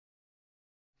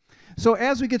So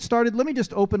as we get started, let me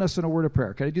just open us in a word of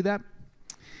prayer. Can I do that?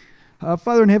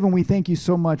 Father in heaven, we thank you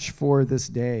so much for this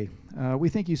day. We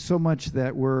thank you so much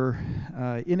that we're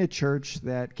in a church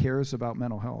that cares about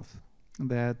mental health,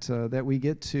 that we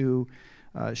get to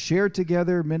share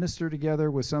together, minister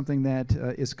together with something that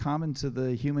is common to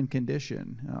the human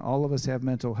condition. All of us have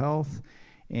mental health,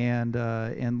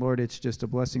 and Lord, it's just a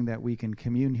blessing that we can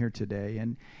commune here today.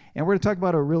 And we're going to talk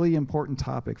about a really important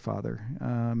topic, Father.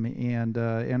 And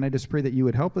I just pray that you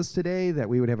would help us today, that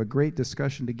we would have a great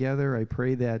discussion together. I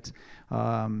pray that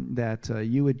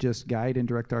you would just guide and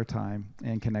direct our time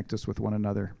and connect us with one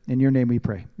another. In your name we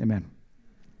pray. Amen.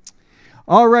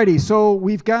 Alrighty, so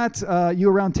we've got you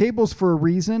around tables for a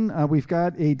reason. We've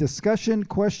got a discussion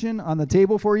question on the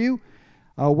table for you.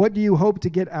 What do you hope to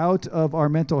get out of our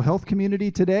mental health community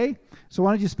today? So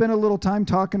why don't you spend a little time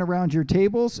talking around your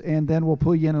tables, and then we'll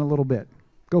pull you in a little bit.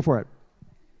 Go for it.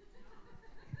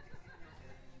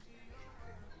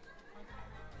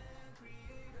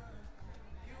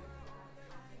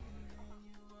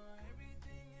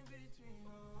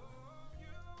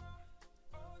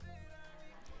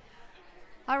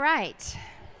 All right.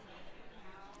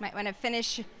 Might want to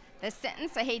finish the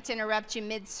sentence. I hate to interrupt you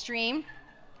midstream.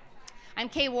 I'm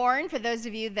Kay Warren. For those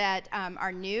of you that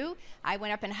are new, I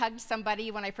went up and hugged somebody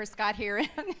when I first got here,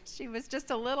 and she was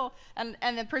just a little, and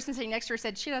the person sitting next to her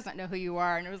said, she doesn't know who you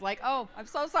are, and it was like, oh, I'm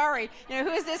so sorry. Who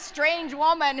is this strange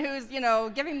woman who's,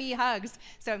 giving me hugs?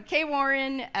 So I'm Kay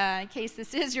Warren. In case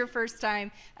this is your first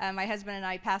time, my husband and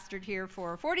I pastored here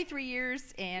for 43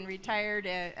 years and retired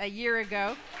a year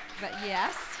ago, but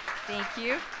yes, thank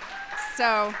you.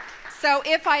 So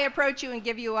if I approach you and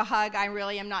give you a hug, I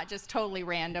really am not just totally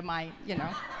random. I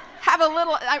have a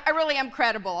little. I really am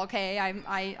credible. Okay,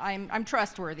 I'm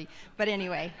trustworthy. But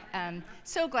anyway,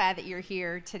 so glad that you're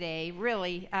here today.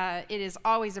 Really, it is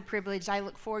always a privilege. I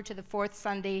look forward to the fourth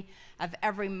Sunday of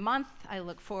every month. I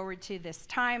look forward to this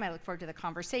time. I look forward to the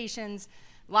conversations,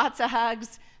 lots of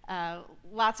hugs,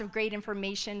 lots of great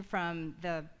information from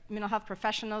the mental health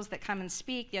professionals that come and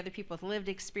speak, the other people with lived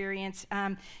experience,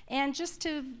 and just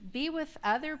to be with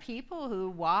other people who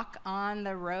walk on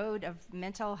the road of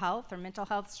mental health or mental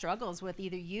health struggles with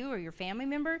either you or your family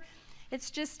member.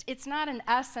 It's not an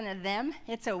us and a them,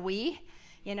 it's a we.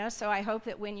 So I hope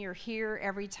that when you're here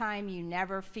every time, you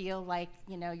never feel like,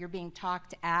 you're being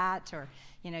talked at or,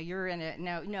 you're in a,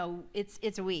 no,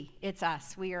 it's we, it's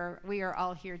us. We are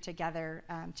all here together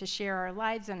to share our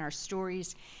lives and our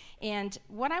stories. And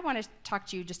what I want to talk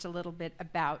to you just a little bit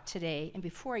about today, and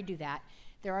before I do that,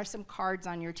 there are some cards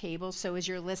on your table, so as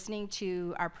you're listening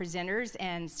to our presenters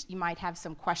and you might have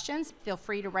some questions, feel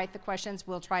free to write the questions.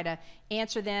 We'll try to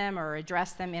answer them or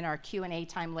address them in our Q&A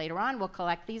time later on. We'll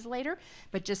collect these later,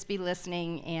 but just be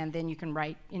listening and then you can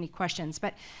write any questions.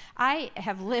 But I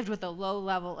have lived with a low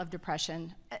level of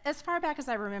depression. As far back as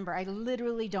I remember, I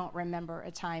literally don't remember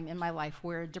a time in my life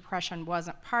where depression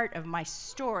wasn't part of my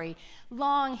story.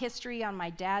 Long history on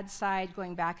my dad's side,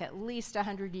 going back at least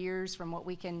 100 years from what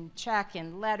we can check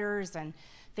in letters and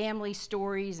family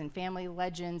stories and family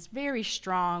legends. Very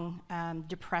strong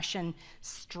depression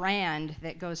strand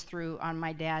that goes through on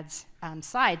my dad's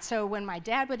side. So when my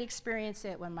dad would experience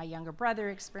it, when my younger brother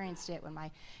experienced it, when my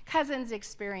cousins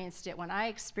experienced it, when I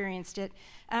experienced it,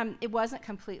 it wasn't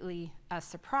completely a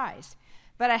surprise.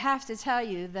 But I have to tell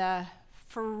you, the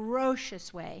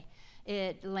ferocious way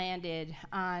it landed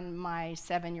on my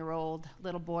 7-year-old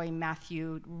little boy,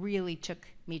 Matthew, really took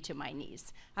me to my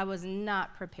knees. I was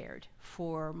not prepared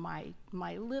for my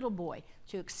little boy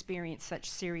to experience such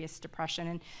serious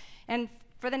depression. And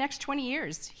for the next 20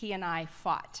 years, he and I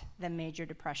fought the major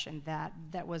depression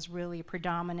that was really a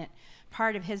predominant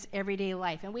part of his everyday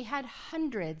life. And we had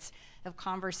hundreds of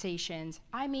conversations,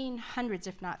 hundreds,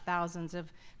 if not thousands,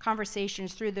 of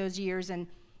conversations through those years, and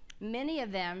many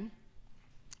of them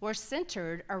were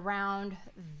centered around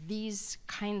these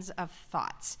kinds of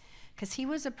thoughts, because he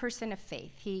was a person of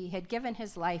faith. He had given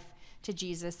his life to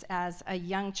Jesus as a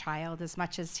young child, as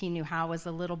much as he knew how as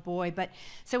a little boy. But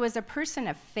so as a person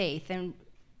of faith, and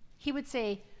he would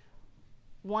say,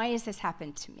 why has this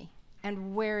happened to me?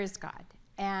 And where is God?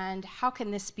 And how can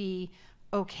this be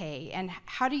okay? And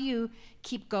how do you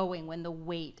keep going when the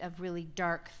weight of really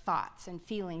dark thoughts and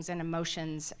feelings and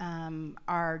emotions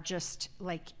are just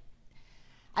like,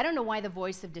 I don't know why the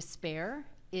voice of despair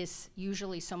is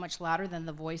usually so much louder than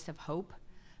the voice of hope,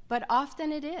 but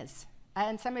often it is.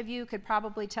 And some of you could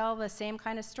probably tell the same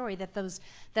kind of story, that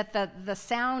the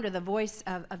sound or the voice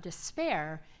of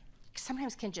despair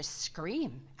sometimes can just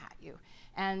scream at you.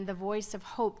 And the voice of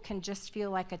hope can just feel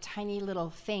like a tiny little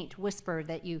faint whisper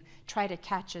that you try to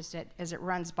catch as it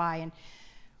runs by. And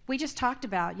We just talked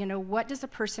about, what does a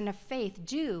person of faith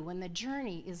do when the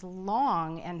journey is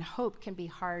long and hope can be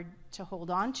hard to hold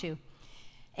on to?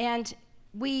 And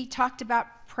we talked about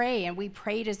pray, and we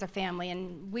prayed as a family,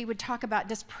 and we would talk about,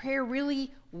 does prayer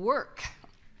really work?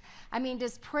 I mean,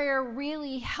 does prayer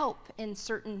really help in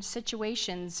certain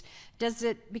situations?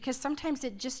 Because sometimes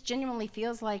it just genuinely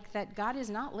feels like that God is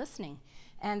not listening,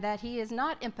 and that he is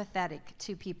not empathetic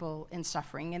to people in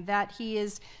suffering, and that he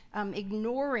is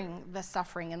ignoring the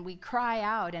suffering, and we cry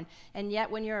out. And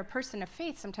yet when you're a person of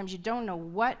faith, sometimes you don't know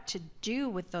what to do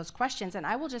with those questions. And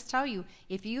I will just tell you,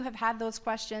 if you have had those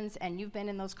questions and you've been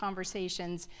in those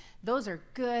conversations, those are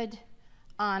good,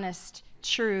 honest,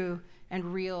 true,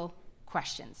 and real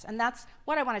questions. And that's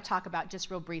what I want to talk about just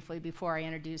real briefly before I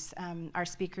introduce our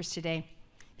speakers today.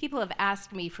 People have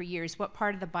asked me for years, what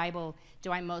part of the Bible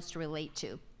do I most relate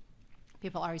to?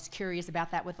 People are always curious about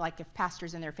that, with like if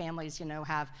pastors and their families,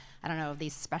 have, I don't know,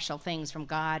 these special things from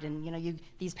God, and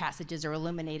these passages are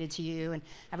illuminated to you. And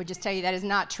I would just tell you that is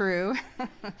not true.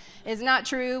 It's not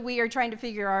true. We are trying to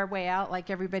figure our way out like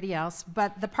everybody else.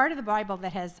 But the part of the Bible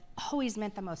that has always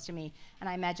meant the most to me, and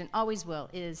I imagine always will,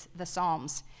 is the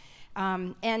Psalms.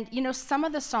 And some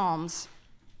of the Psalms,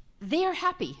 they are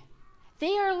happy.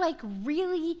 They are like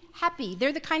really happy.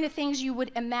 They're the kind of things you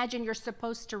would imagine you're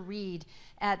supposed to read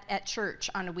at church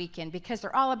on a weekend, because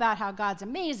they're all about how God's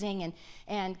amazing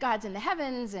and God's in the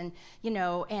heavens and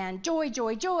joy,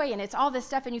 joy, joy, and it's all this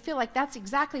stuff, and you feel like that's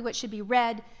exactly what should be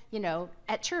read,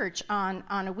 at church on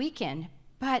a weekend.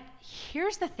 But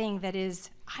here's the thing that is,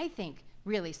 I think,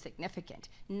 really significant.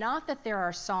 Not that there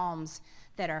are Psalms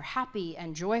that are happy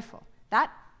and joyful.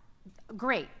 That,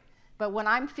 great. But when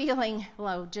I'm feeling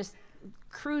low, just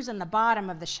cruising the bottom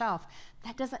of the shelf,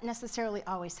 that doesn't necessarily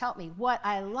always help me. What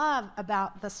I love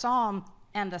about the Psalm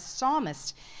and the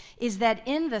psalmist is that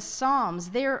in the Psalms,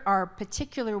 there are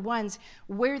particular ones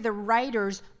where the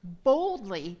writers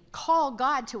boldly call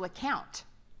God to account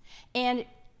and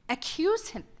accuse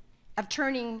him of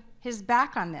turning his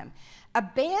back on them,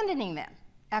 abandoning them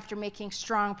after making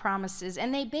strong promises.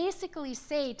 And they basically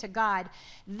say to God,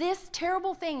 this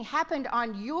terrible thing happened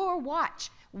on your watch.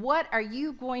 What are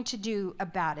you going to do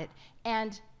about it?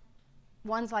 And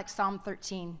ones like Psalm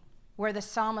 13, where the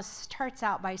psalmist starts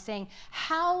out by saying,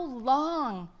 how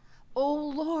long, O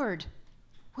Lord,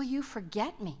 will you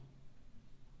forget me?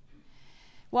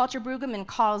 Walter Brueggemann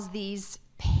calls these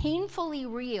painfully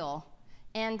real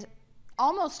and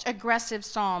almost aggressive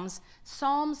psalms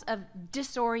of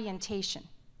disorientation,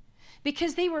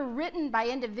 because they were written by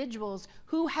individuals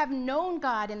who have known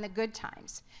God in the good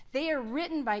times. They are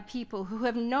written by people who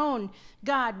have known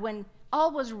God when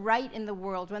all was right in the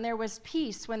world, when there was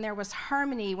peace, when there was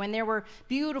harmony, when there were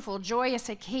beautiful, joyous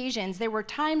occasions. There were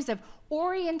times of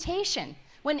orientation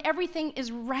when everything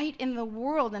is right in the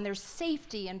world and there's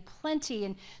safety and plenty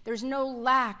and there's no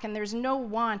lack and there's no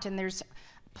want and there's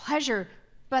pleasure.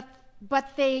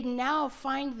 But they now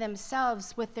find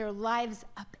themselves with their lives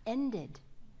upended,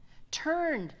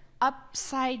 turned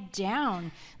upside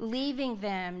down, leaving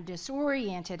them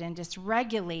disoriented and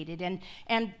dysregulated.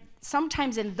 And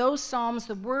sometimes in those psalms,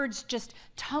 the words just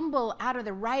tumble out of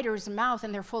the writer's mouth,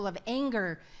 and they're full of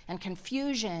anger and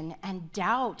confusion and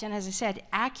doubt, and as I said,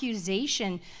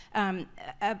 accusation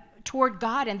toward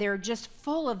God, and they're just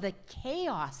full of the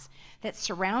chaos that's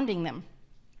surrounding them.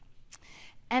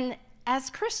 And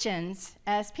as Christians,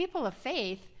 as people of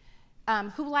faith,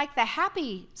 who like the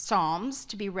happy psalms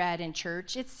to be read in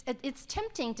church, it's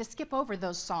tempting to skip over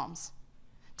those psalms,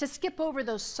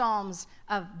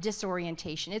 of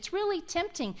disorientation. It's really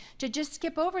tempting to just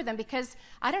skip over them, because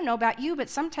I don't know about you, but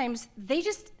sometimes they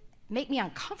just make me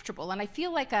uncomfortable, and I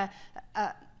feel like a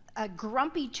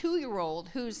grumpy 2-year-old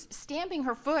who's stamping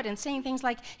her foot and saying things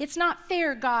like, it's not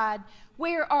fair, God.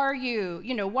 Where are you?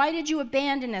 Why did you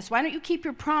abandon us? Why don't you keep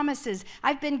your promises?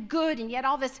 I've been good, and yet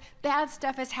all this bad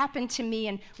stuff has happened to me.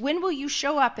 And when will you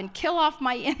show up and kill off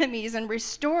my enemies and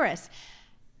restore us?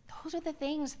 Those are the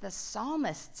things the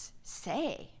psalmists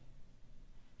say.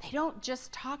 They don't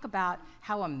just talk about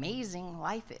how amazing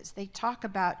life is. They talk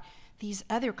about these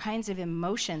other kinds of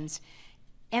emotions.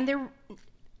 And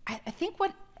I think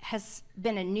what has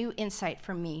been a new insight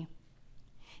for me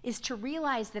is to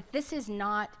realize that this is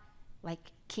not like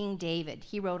King David.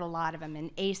 He wrote a lot of them,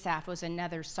 and Asaph was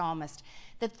another psalmist.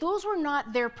 That those were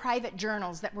not their private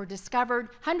journals that were discovered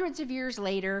hundreds of years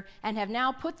later and have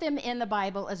now put them in the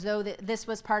Bible as though this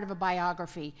was part of a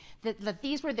biography. That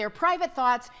these were their private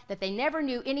thoughts that they never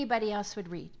knew anybody else would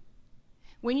read.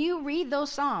 When you read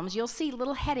those psalms, you'll see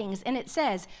little headings, and it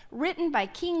says, written by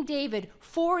King David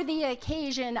for the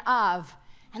occasion of,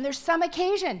 and there's some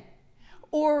occasion.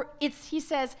 Or he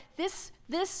says, this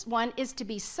This one is to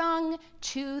be sung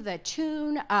to the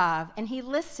tune of, and he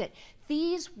lists it.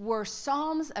 These were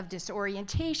psalms of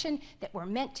disorientation that were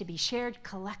meant to be shared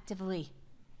collectively.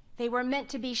 They were meant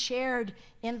to be shared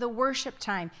in the worship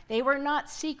time. They were not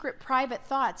secret, private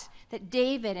thoughts that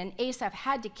David and Asaph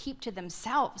had to keep to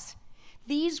themselves.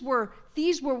 These were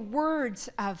words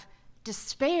of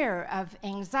despair, of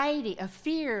anxiety, of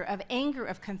fear, of anger,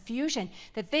 of confusion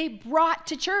that they brought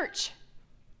to church.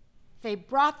 They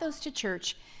brought those to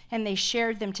church and they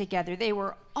shared them together. They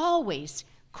were always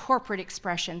corporate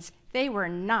expressions. They were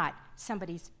not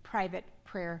somebody's private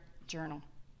prayer journal.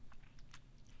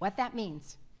 What that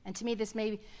means, and to me this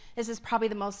is probably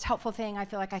the most helpful thing I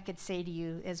feel like I could say to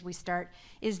you as we start,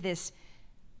 is this.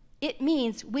 It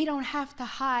means we don't have to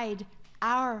hide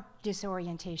our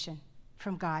disorientation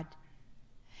from God.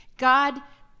 God,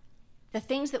 the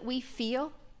things that we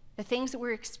feel, the things that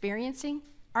we're experiencing,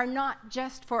 are not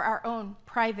just for our own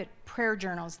private prayer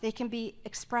journals. They can be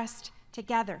expressed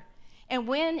together. And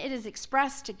when it is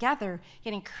expressed together,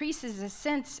 it increases a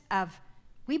sense of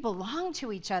we belong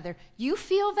to each other. You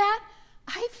feel that?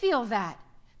 I feel that.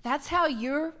 That's how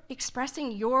you're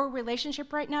expressing your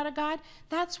relationship right now to God.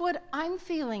 That's what I'm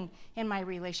feeling in my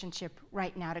relationship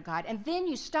right now to God. And then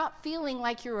you stop feeling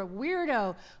like you're a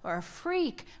weirdo or a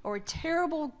freak or a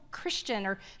terrible Christian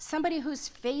or somebody whose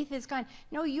faith is gone.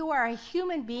 No, you are a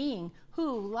human being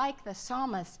who, like the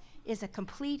psalmist, is a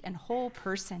complete and whole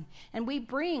person. And we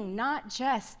bring not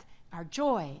just our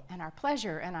joy and our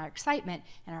pleasure and our excitement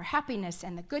and our happiness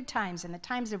and the good times and the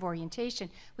times of orientation.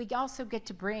 We also get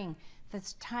to bring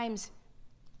those times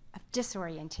of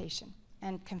disorientation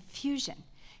and confusion.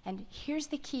 And here's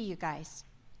the key, you guys.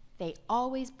 They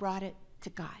always brought it to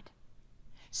God.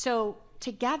 So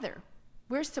together,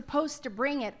 we're supposed to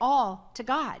bring it all to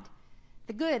God.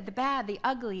 The good, the bad, the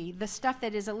ugly, the stuff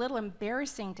that is a little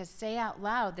embarrassing to say out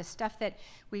loud, the stuff that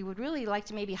we would really like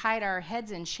to maybe hide our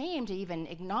heads in shame to even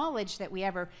acknowledge that we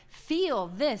ever feel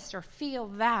this or feel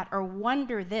that or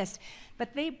wonder this.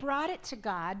 But they brought it to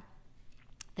God.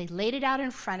 They laid it out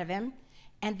in front of him,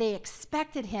 and they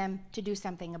expected him to do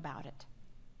something about it.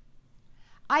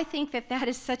 I think that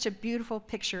is such a beautiful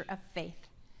picture of faith,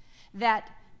 that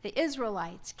the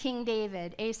Israelites, King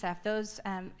David, Asaph, those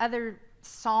other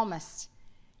psalmists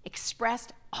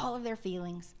expressed all of their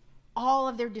feelings, all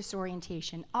of their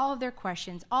disorientation, all of their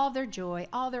questions, all of their joy,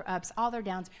 all their ups, all their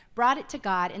downs, brought it to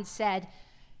God and said,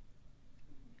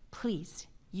 please,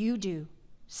 you do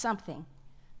something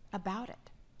about it.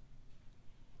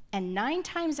 And 9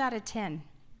 times out of 10,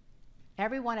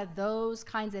 every one of those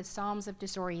kinds of psalms of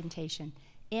disorientation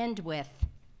end with,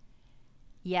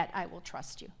 yet I will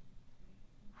trust you.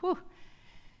 Whew.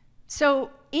 So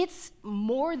it's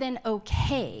more than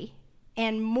okay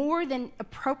and more than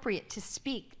appropriate to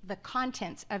speak the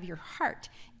contents of your heart.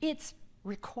 It's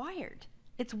required.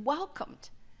 It's welcomed.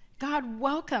 God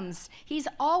welcomes. He's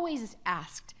always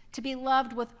asked to be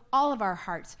loved with all of our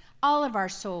hearts, all of our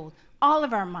soul, all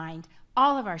of our mind,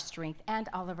 all of our strength, and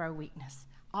all of our weakness,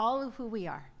 all of who we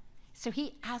are. So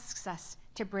he asks us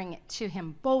to bring it to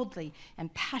him boldly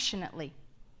and passionately.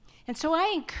 And so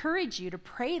I encourage you to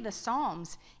pray the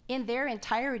Psalms in their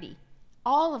entirety,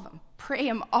 all of them. Pray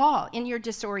them all in your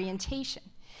disorientation.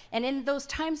 And in those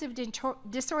times of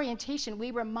disorientation,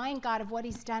 we remind God of what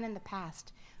he's done in the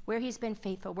past, where he's been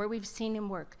faithful, where we've seen him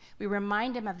work. We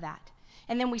remind him of that.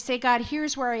 And then we say, God,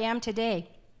 here's where I am today,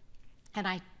 and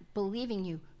I believe in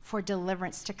you for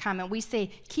deliverance to come. And we say,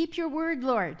 keep your word,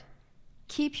 Lord.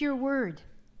 Keep your word.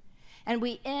 And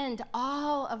we end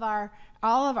all of our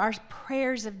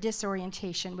prayers of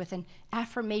disorientation with an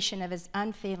affirmation of his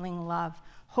unfailing love,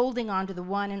 holding on to the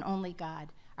one and only God,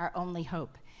 our only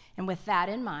hope. And with that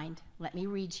in mind, let me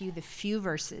read to you the few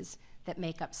verses that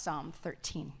make up Psalm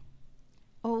 13.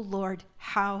 Oh Lord,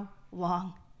 how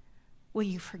long will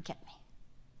you forget me?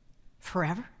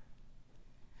 Forever?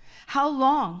 How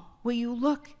long will you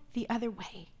look the other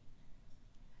way?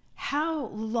 How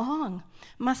long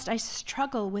must I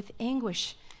struggle with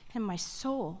anguish in my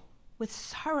soul, with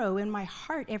sorrow in my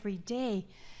heart every day?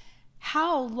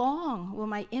 How long will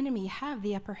my enemy have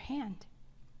the upper hand?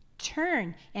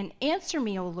 Turn and answer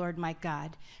me, O Lord my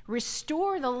God.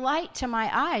 Restore the light to my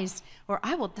eyes, or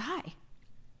I will die.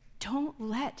 Don't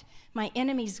let my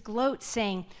enemies gloat,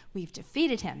 saying, we've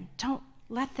defeated him. Don't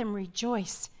let them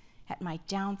rejoice at my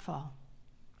downfall.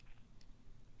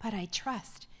 But I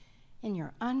trust in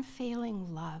your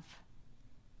unfailing love.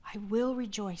 I will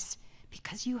rejoice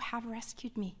because you have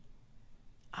rescued me.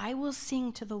 I will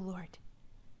sing to the Lord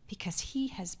because he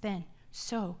has been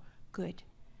so good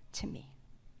to me.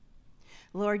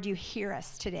 Lord, you hear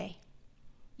us today.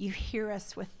 You hear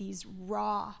us with these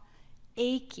raw,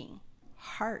 aching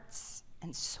hearts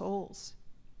and souls,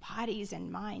 bodies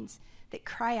and minds that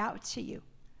cry out to you.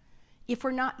 If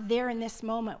we're not there in this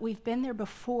moment, we've been there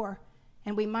before,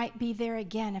 and we might be there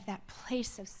again of that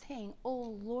place of saying,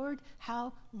 oh Lord,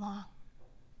 how long?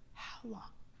 How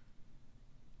long?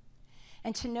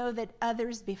 And to know that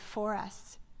others before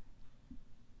us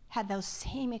had those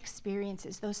same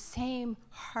experiences, those same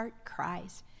heart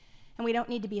cries. And we don't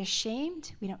need to be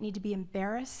ashamed. We don't need to be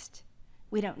embarrassed.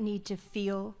 We don't need to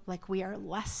feel like we are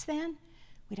less than.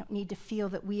 We don't need to feel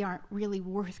that we aren't really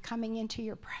worth coming into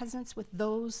your presence with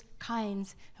those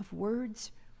kinds of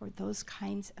words or those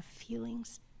kinds of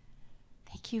feelings.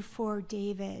 Thank you for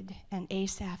David and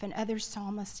Asaph and other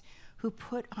psalmists who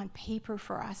put on paper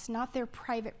for us, not their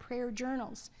private prayer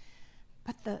journals,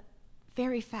 but the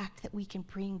very fact that we can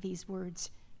bring these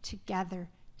words together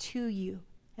to you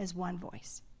as one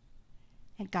voice.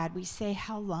 And God, we say,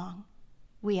 how long?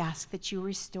 We ask that you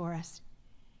restore us.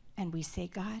 And we say,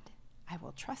 God, I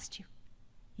will trust you.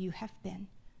 You have been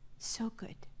so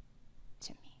good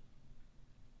to me.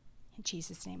 In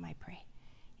Jesus' name I pray.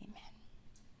 Amen.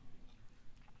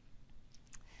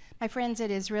 My friends, it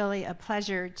is really a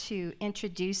pleasure to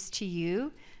introduce to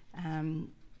you.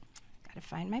 Got to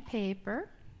find my paper.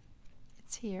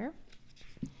 It's here.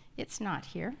 It's not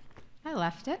here. I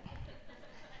left it.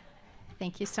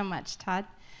 Thank you so much, Todd.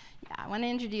 Yeah, I want to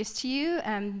introduce to you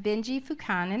Benji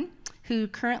Fucanan, who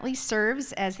currently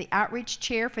serves as the outreach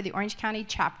chair for the Orange County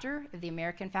chapter of the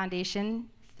American Foundation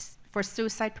for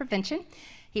Suicide Prevention.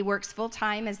 He works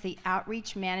full-time as the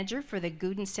outreach manager for the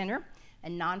Gooden Center, a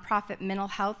nonprofit mental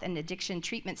health and addiction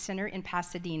treatment center in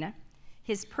Pasadena.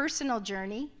 His personal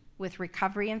journey with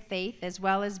recovery and faith, as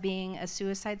well as being a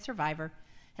suicide survivor,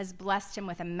 has blessed him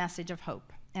with a message of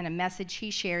hope and a message he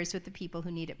shares with the people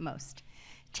who need it most.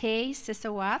 Tay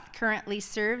Sisawath currently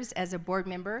serves as a board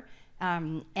member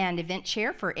and event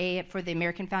chair for the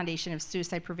American Foundation of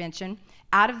Suicide Prevention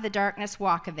Out of the Darkness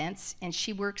Walk events, and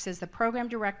she works as the program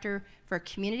director for a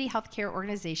community healthcare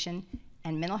organization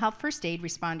and mental health first aid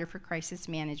responder for crisis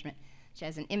management. She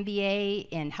has an MBA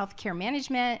in healthcare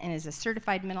management and is a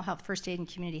certified mental health first aid and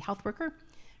community health worker.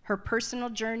 Her personal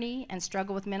journey and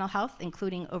struggle with mental health,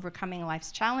 including overcoming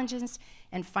life's challenges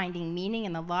and finding meaning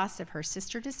in the loss of her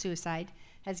sister to suicide,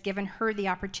 has given her the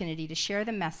opportunity to share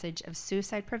the message of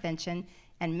suicide prevention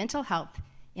and mental health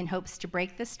in hopes to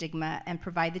break the stigma and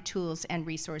provide the tools and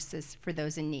resources for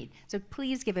those in need. So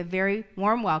please give a very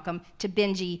warm welcome to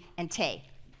Benji and Tay.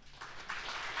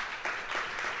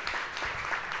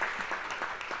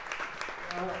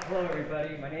 Hello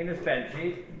everybody, my name is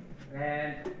Benji,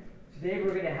 and today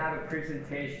we're going to have a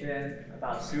presentation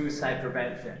about suicide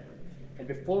prevention. And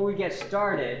before we get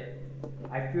started,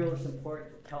 I feel it's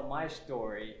important to tell my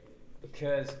story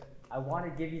because I want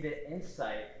to give you the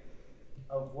insight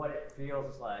of what it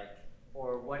feels like,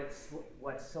 or what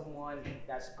someone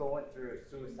that's going through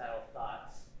suicidal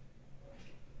thoughts,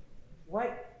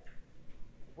 what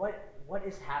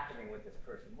is happening with this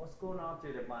person? What's going on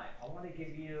through their mind? I want to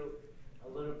give you a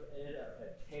little bit of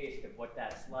a taste of what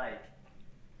that's like,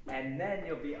 and then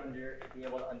you'll be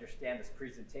able to understand this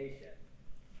presentation,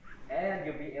 and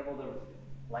you'll be able to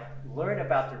learn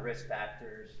about the risk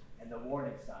factors and the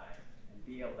warning signs, and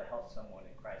be able to help someone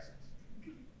in crisis.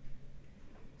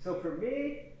 So for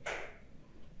me,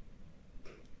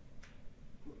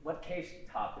 what Case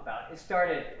talked about, it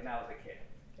started when I was a kid.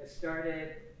 It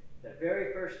started the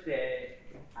very first day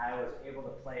I was able to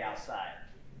play outside.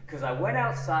 Because I went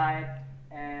outside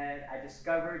and I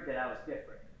discovered that I was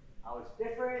different. I was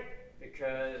different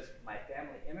because my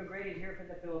family immigrated here from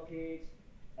the Philippines,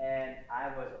 and I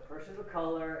was a person of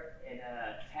color in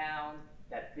a town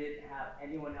that didn't have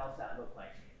anyone else that looked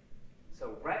like me.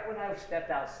 So right when I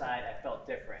stepped outside, I felt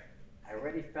different. I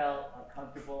already felt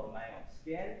uncomfortable in my own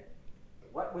skin.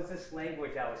 What was this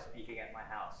language I was speaking at my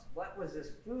house? What was this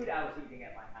food I was eating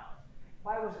at my house?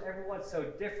 Why was everyone so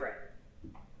different?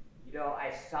 You know,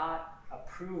 I sought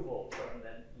approval from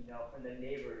the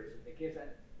neighbors, the kids. And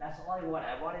that's all I wanted.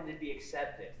 I wanted to be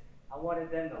accepted. I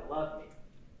wanted them to love me,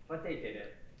 but they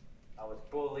didn't. I was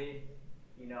bullied.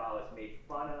 I was made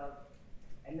fun of.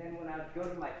 And then when I would go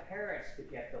to my parents to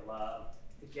get the love,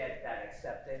 to get that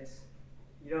acceptance,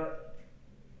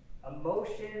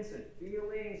 emotions and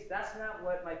feelings, that's not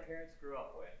what my parents grew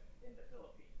up with in the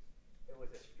Philippines. It was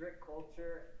a strict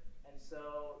culture, and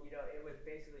so, it was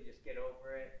basically just get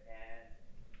over it, and,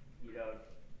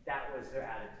 that was their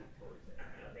attitude towards it.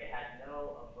 They had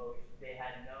no emotion, they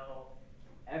had no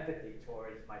empathy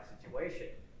towards my situation.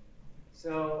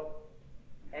 So,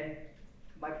 and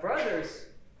my brothers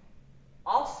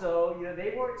also,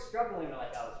 they weren't struggling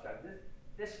like I was struggling.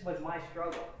 This was my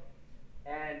struggle.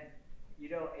 And,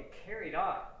 it carried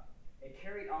on. It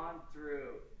carried on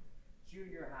through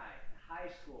junior high, high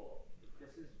school. This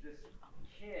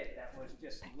kid that was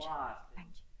just lost and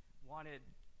wanted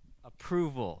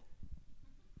approval.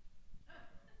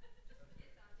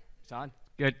 It's on?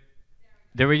 Good.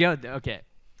 There we go. Okay.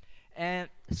 And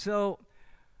so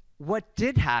what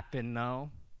did happen,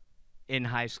 though, in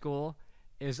high school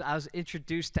is I was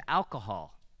introduced to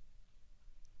alcohol.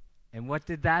 And what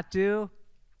did that do?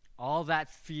 All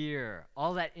that fear,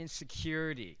 all that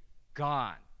insecurity,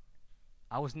 gone.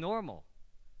 I was normal.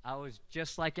 I was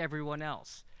just like everyone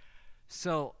else.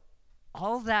 So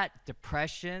all that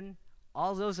depression,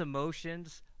 all those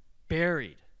emotions,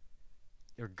 buried.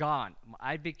 They're gone.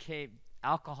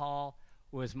 Alcohol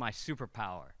was my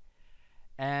superpower.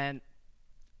 And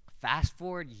fast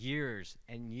forward years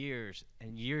and years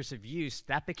and years of use,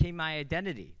 that became my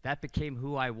identity. That became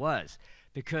who I was.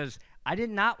 Because I did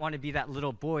not want to be that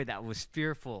little boy that was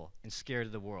fearful and scared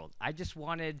of the world. I just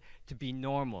wanted to be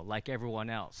normal like everyone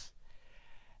else.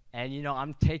 And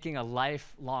I'm taking a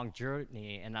lifelong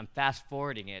journey and I'm fast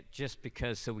forwarding it just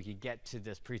because so we could get to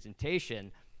this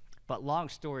presentation. But long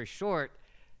story short,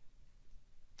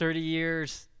 30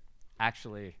 years,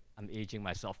 actually, I'm aging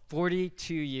myself,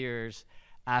 42 years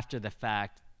after the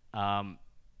fact, I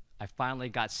finally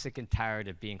got sick and tired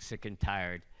of being sick and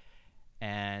tired,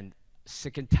 and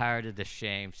sick and tired of the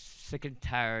shame, sick and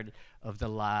tired of the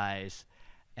lies,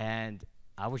 and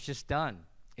I was just done.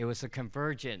 It was a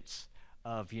convergence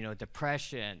of,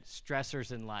 depression,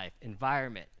 stressors in life,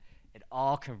 environment. It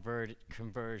all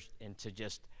converged into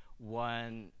just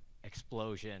one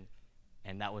explosion,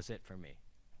 and that was it for me.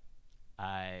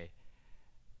 I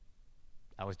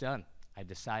was done. I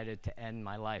decided to end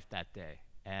my life that day,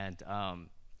 and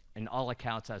in all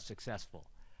accounts, I was successful.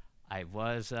 I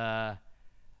was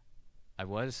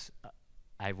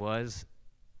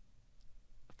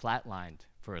flatlined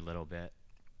for a little bit,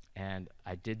 and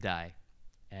I did die.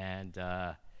 And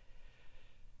the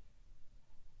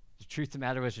truth of the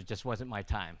matter was, it just wasn't my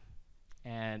time.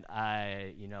 And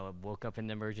I, woke up in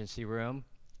the emergency room,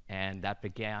 and that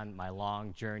began my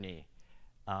long journey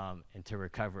into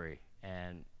recovery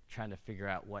and trying to figure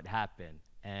out what happened.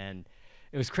 And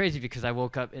it was crazy because I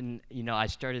woke up and, I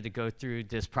started to go through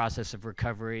this process of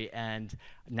recovery, and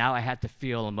now I had to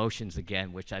feel emotions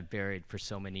again, which I buried for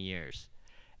so many years.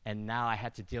 And now I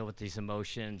had to deal with these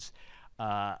emotions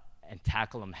and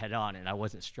tackle them head on, and I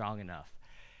wasn't strong enough.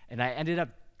 And I ended up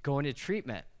going to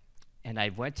treatment. And I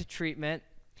went to treatment,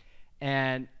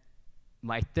 and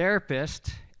my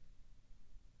therapist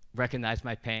recognized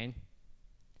my pain.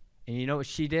 And you know what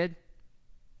she did?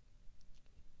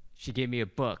 She gave me a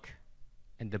book,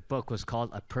 and the book was called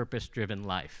A Purpose-Driven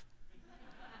Life.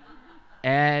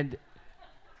 And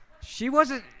she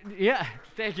wasn't,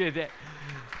 thank you.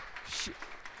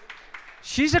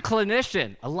 She's a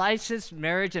clinician, a licensed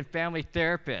marriage and family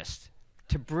therapist.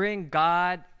 To bring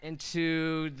God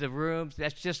into the rooms,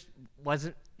 that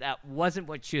wasn't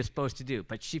what she was supposed to do,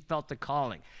 but she felt the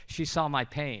calling. She saw my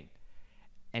pain,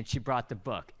 and she brought the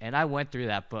book, and I went through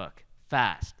that book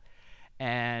fast.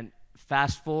 And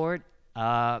fast forward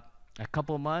a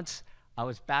couple of months, I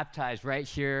was baptized right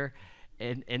here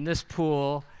in this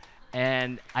pool,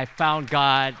 and I found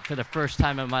God for the first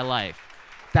time in my life.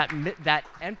 That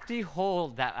empty hole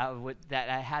that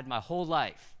I had my whole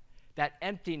life, that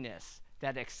emptiness,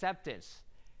 that acceptance,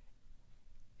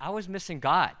 I was missing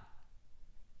God.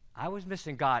 I was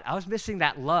missing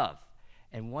that love.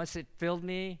 And once it filled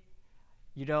me,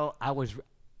 I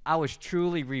was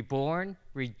truly reborn,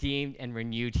 redeemed, and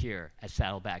renewed here at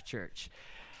Saddleback Church.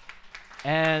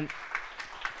 And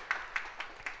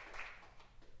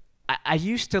I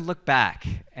used to look back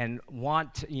and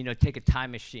want to, take a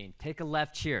time machine, take a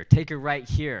left here, take a right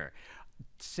here,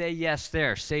 say yes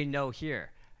there, say no here.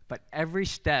 But every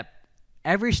step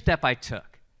I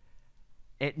took,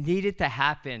 it needed to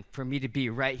happen for me to be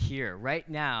right here, right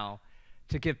now,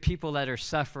 to give people that are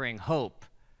suffering hope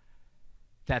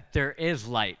that there is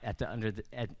light at the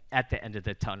end of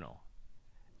the tunnel.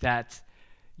 That,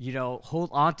 hold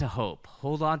on to hope,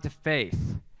 hold on to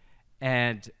faith,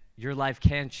 and your life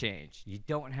can change. You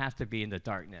don't have to be in the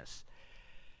darkness.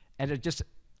 And just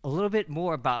a little bit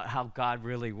more about how God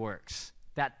really works.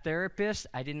 That therapist,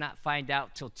 I did not find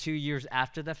out till 2 years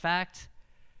after the fact.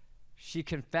 She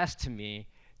confessed to me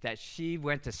that she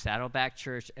went to Saddleback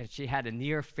Church and she had a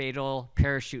near fatal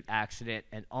parachute accident,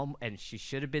 and she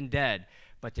should have been dead.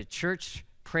 But the church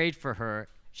prayed for her.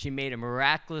 She made a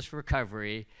miraculous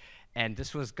recovery, and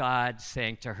this was God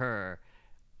saying to her,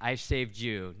 I saved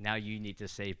you, now you need to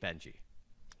save Benji.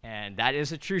 And that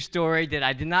is a true story that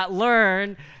I did not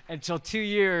learn until 2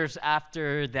 years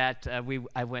after that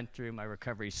I went through my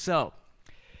recovery. So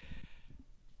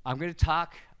I'm going to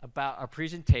talk about our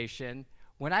presentation.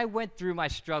 When I went through my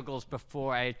struggles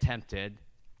before I attempted,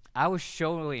 I was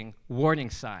showing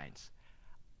warning signs.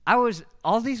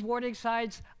 All these warning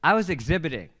signs I was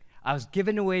exhibiting. I was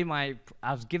giving away my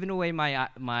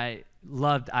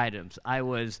loved items. I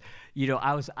was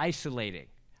isolating.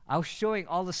 I was showing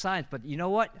all the signs, but you know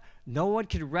what? No one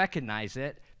could recognize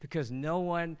it because no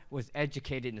one was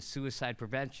educated in suicide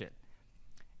prevention.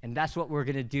 And that's what we're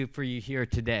going to do for you here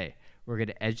today. We're going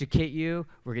to educate you.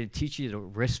 We're going to teach you the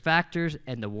risk factors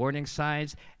and the warning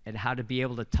signs and how to be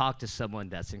able to talk to someone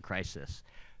that's in crisis.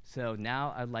 So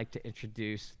now I'd like to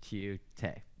introduce to you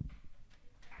Tay.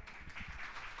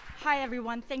 Hi,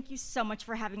 everyone. Thank you so much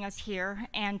for having us here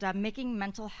and making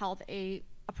mental health a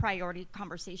priority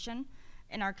conversation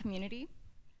in our community.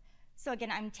 So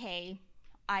again, I'm Tay.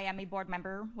 I am a board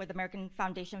member with American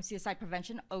Foundation of Suicide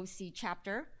Prevention, OC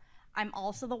chapter. I'm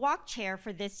also the walk chair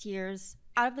for this year's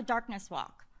Out of the Darkness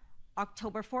Walk,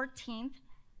 October 14th,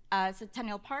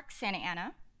 Centennial Park, Santa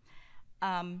Ana.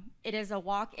 It is a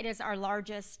walk. It is our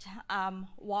largest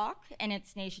walk, and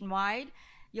it's nationwide.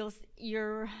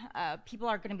 People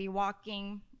are going to be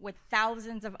walking with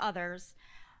thousands of others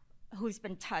who's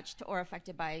been touched or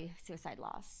affected by suicide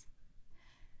loss.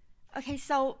 Okay,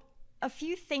 so a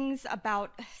few things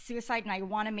about suicide, and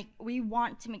we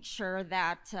want to make sure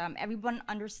that everyone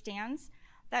understands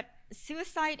that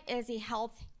suicide is a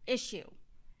health issue.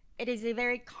 It is a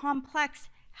very complex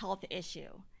health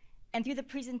issue. And through the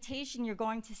presentation, you're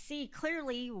going to see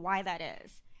clearly why that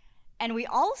is. And we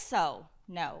also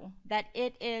know that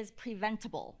it is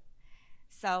preventable.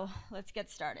 So let's get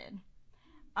started.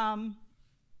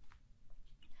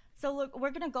 So look,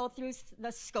 we're gonna go through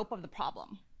the scope of the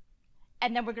problem.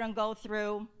 And then we're gonna go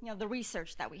through the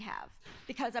research that we have.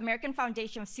 Because American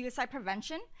Foundation of Suicide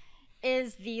Prevention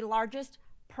is the largest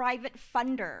private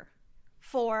funder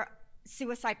for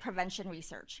suicide prevention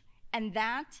research. And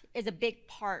that is a big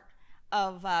part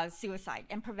of suicide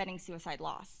and preventing suicide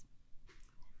loss.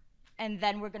 And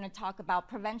then we're going to talk about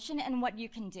prevention and what you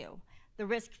can do, the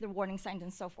risk, the warning signs,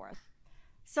 and so forth.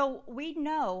 So we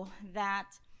know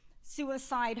that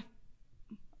suicide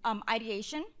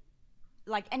ideation,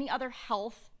 like any other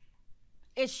health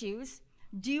issues,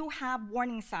 do have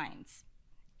warning signs.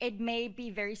 It may be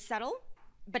very subtle,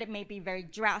 but it may be very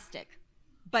drastic.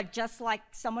 But just like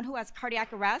someone who has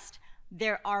cardiac arrest,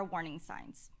 there are warning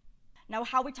signs. Now,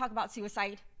 how we talk about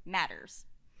suicide matters.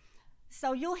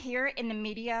 So you'll hear in the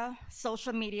media,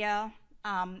 social media,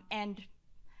 and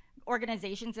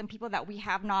organizations and people that we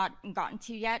have not gotten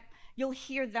to yet, you'll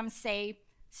hear them say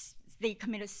they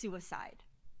committed suicide,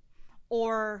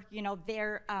 or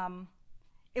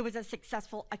it was a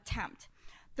successful attempt.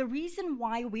 The reason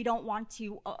why we don't want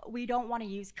to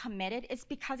use committed is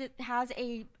because it has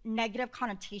a negative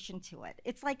connotation to it.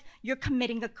 It's like you're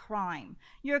committing a crime,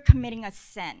 you're committing a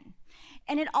sin.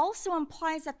 And it also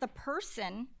implies that the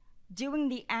person doing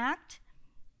the act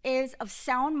is of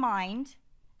sound mind,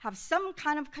 have some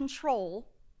kind of control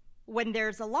when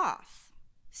there's a loss.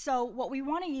 So what we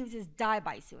want to use is die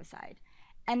by suicide,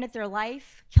 end their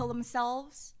life, kill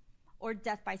themselves, or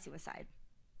death by suicide.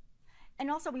 And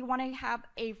also we want to have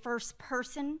a first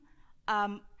person,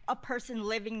 a person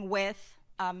living with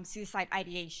suicide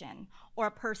ideation, or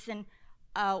a person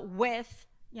with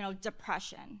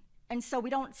depression. And so we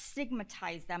don't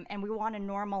stigmatize them, and we want to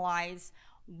normalize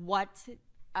what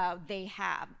they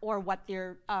have or what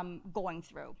they're going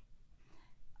through.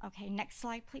 Okay, next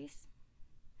slide, please.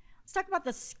 Let's talk about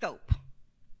the scope.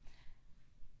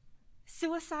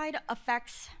 Suicide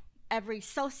affects every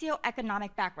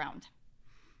socioeconomic background.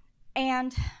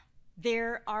 And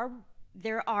there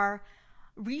are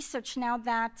research now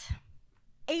that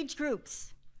age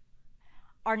groups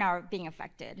are now being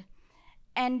affected.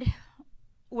 And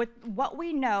with what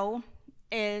we know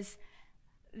is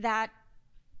that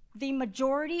the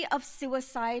majority of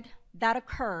suicide that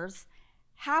occurs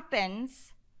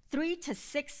happens 3 to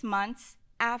 6 months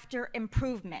after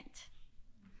improvement.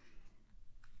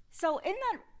 So in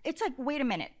that, it's like, wait a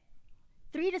minute,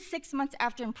 3 to 6 months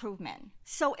after improvement.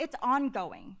 So it's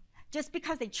ongoing. Just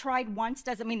because they tried once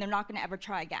doesn't mean they're not gonna ever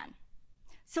try again.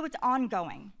 So it's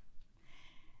ongoing.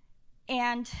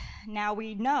 And now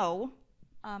we know,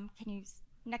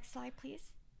 next slide,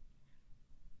 please.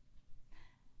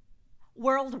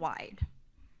 Worldwide,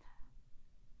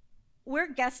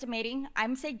 we're guesstimating,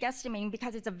 I'm saying guesstimating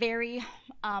because it's a very,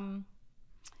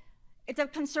 it's a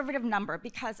conservative number,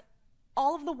 because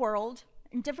all of the world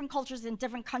in different cultures, in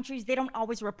different countries, they don't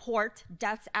always report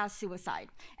deaths as suicide.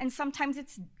 And sometimes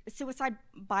it's suicide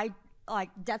by, like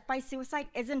death by suicide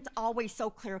isn't always so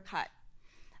clear cut.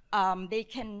 They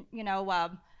can,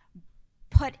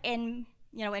 put in,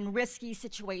 in risky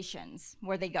situations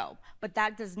where they go. But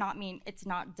that does not mean it's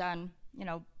not done,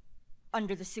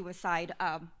 under the suicide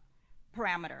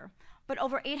parameter. But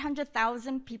over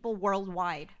 800,000 people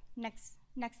worldwide. Next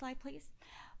slide, please.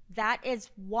 That is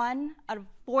 1 out of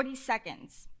 40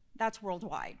 seconds. That's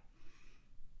worldwide.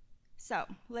 So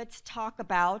let's talk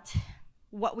about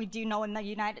what we do know in the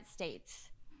United States.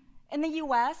 In the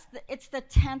US, it's the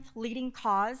 10th leading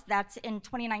cause. That's in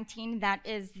 2019. That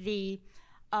is the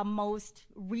most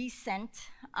recent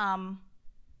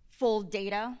full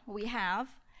data we have.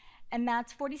 And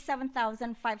that's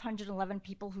 47,511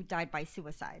 people who died by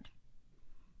suicide.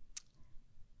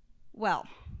 Well,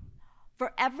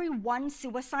 for every 1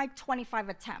 suicide, 25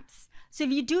 attempts. So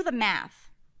if you do the math,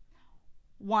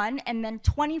 1 and then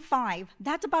 25,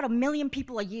 that's about 1 million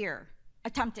people a year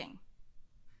attempting.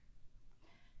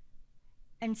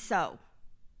 And so,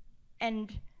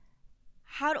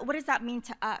 what does that mean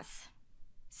to us?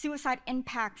 Suicide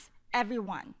impacts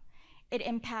everyone. It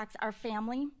impacts our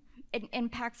family, it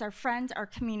impacts our friends, our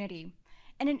community.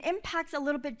 And it impacts a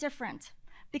little bit different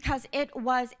because it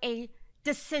was a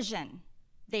decision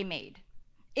they made.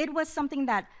 It was something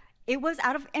that, it was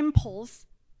out of impulse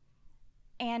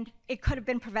and it could have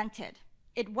been prevented.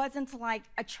 It wasn't like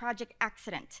a tragic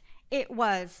accident. It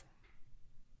was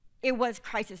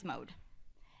crisis mode.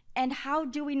 And how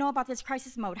do we know about this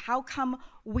crisis mode? How come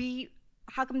they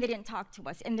didn't talk to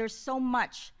us? And there's so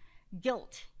much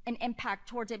guilt and impact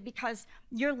towards it because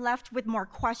you're left with more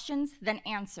questions than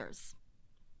answers.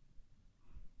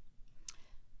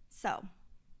 So,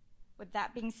 with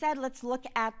that being said, let's look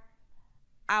at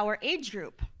our age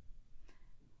group.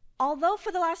 Although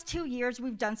for the last 2 years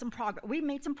we've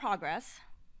made some progress,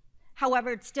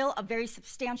 however, it's still a very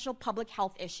substantial public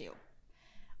health issue.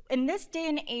 In this day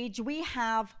and age, we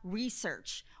have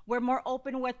research. We're more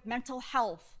open with mental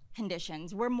health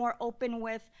conditions. We're more open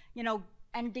with,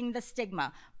 ending the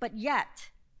stigma. But yet,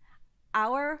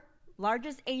 our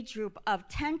largest age group of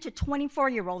 10 to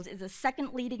 24-year-olds is the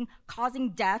second leading causing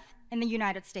death in the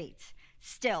United States.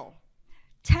 Still,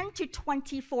 10 to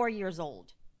 24 years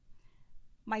old.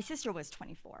 My sister was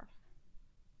 24.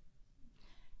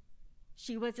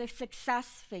 She was a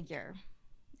success figure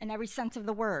in every sense of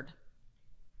the word.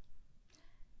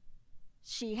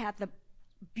 She had the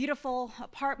beautiful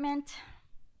apartment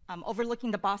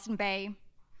overlooking the Boston Bay.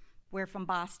 We're from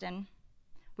Boston.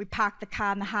 We parked the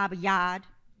car in the harbor yard.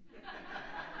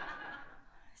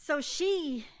 So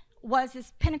she was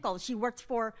this pinnacle. She worked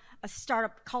for a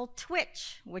startup called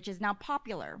Twitch, which is now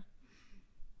popular.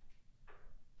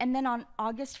 And then on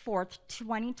August 4th,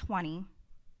 2020,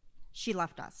 she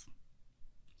left us.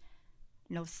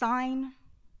 No sign,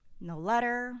 no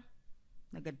letter,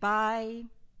 no goodbye,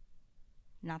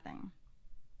 nothing.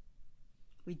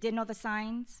 We did know the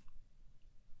signs.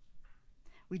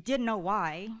 We did know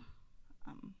why.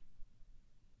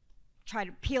 Try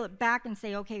to peel it back and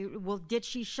say, okay, well, did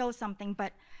she show something?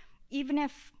 But even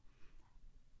if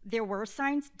there were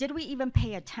signs, did we even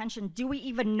pay attention? Do we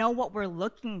even know what we're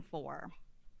looking for?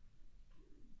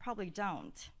 Probably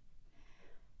don't.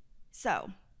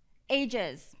 So,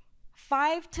 ages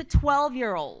 5 to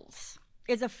 12-year-olds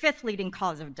is a 5th leading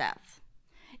cause of death.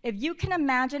 If you can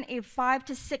imagine a 5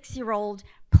 to 6-year-old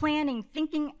planning,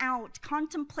 thinking out,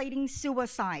 contemplating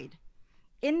suicide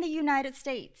in the United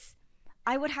States,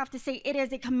 I would have to say it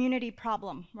is a community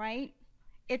problem, right?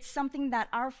 It's something that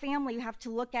our family have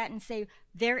to look at and say,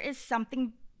 there is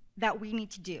something that we need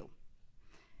to do.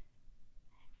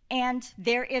 And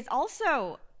there is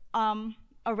also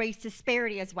a race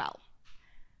disparity as well.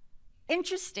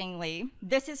 Interestingly,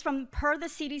 this is per the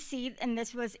CDC, and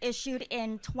this was issued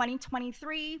in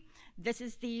 2023. This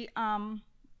is the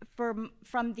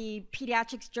from the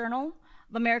Pediatrics Journal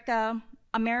of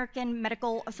American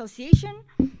Medical Association.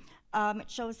 It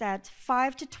shows that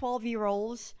 5 to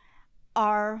 12-year-olds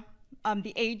are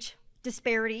the age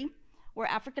disparity were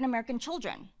African American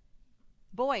children,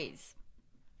 boys,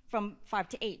 from 5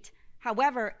 to 8.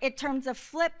 However, it turns a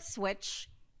flip switch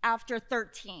after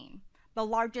 13. The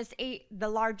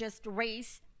largest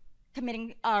race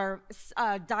committing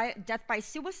death by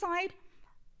suicide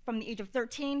from the age of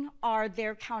 13 are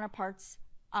their counterparts,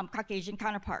 Caucasian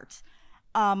counterparts.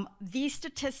 These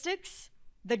statistics,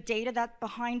 the data that's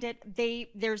behind it,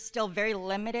 there's still very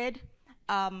limited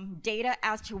data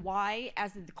as to why,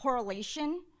 as the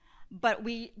correlation, but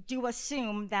we do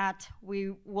assume that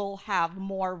we will have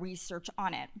more research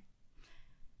on it.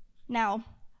 Now,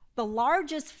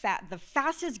 The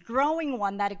fastest growing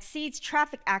one that exceeds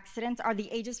traffic accidents are the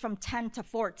ages from 10 to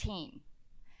 14.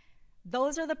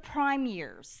 Those are the prime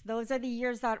years. Those are the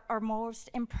years that are most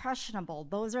impressionable.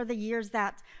 Those are the years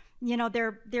that,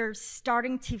 they're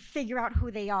starting to figure out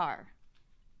who they are.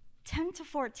 10 to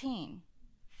 14,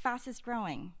 fastest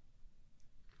growing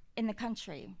in the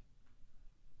country.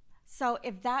 So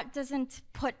if that doesn't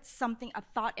put a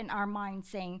thought in our mind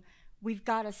saying, we've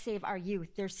got to save our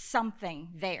youth, there's something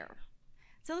there.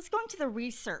 So let's go into the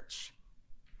research.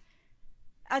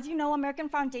 As you know, American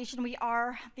Foundation, we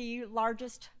are the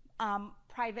largest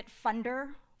private funder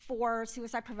for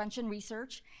suicide prevention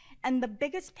research. And the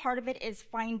biggest part of it is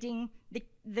finding the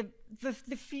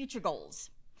future goals.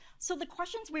 So the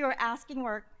questions we were asking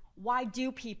were, why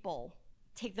do people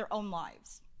take their own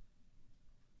lives?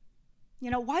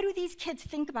 Why do these kids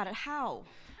think about it? How?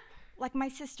 Like my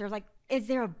sister,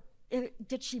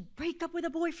 did she break up with a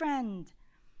boyfriend?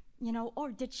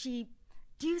 Or did she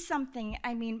do something?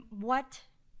 I mean, what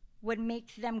would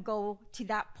make them go to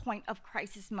that point of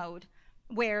crisis mode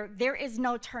where there is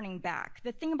no turning back?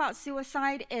 The thing about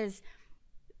suicide is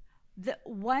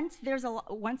once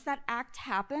that act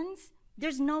happens,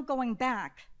 there's no going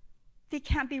back. They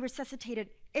can't be resuscitated.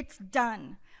 It's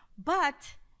done.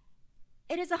 But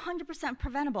it is 100%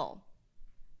 preventable.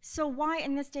 So why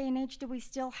in this day and age do we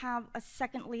still have a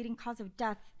second leading cause of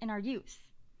death in our youth?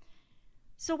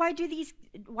 So why do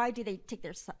they take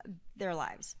their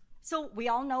lives? So we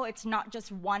all know it's not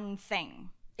just one thing.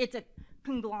 It's a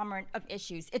conglomerate of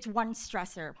issues. It's one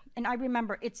stressor. And I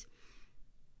remember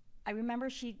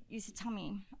she used to tell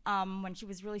me when she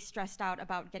was really stressed out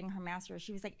about getting her master's,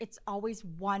 she was like, it's always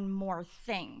one more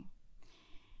thing.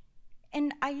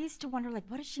 And I used to wonder,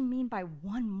 what does she mean by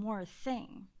one more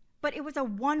thing? But it was a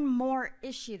one more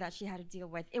issue that she had to deal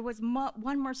with. It was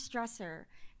one more stressor.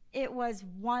 It was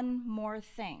one more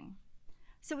thing.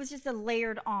 So it was just a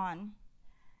layered on.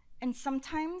 And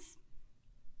sometimes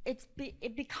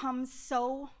it becomes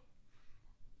so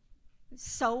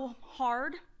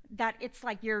hard that it's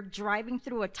like you're driving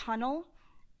through a tunnel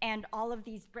and all of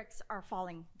these bricks are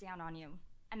falling down on you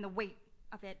and the weight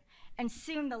of it. And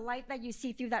soon the light that you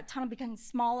see through that tunnel becomes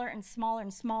smaller and smaller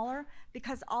and smaller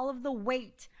because all of the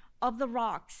weight of the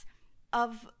rocks,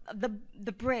 of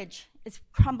the bridge is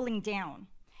crumbling down.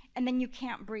 And then you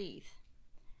can't breathe.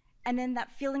 And then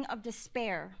that feeling of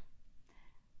despair,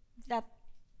 that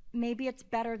maybe it's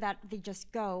better that they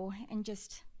just go and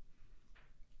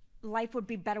life would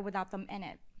be better without them in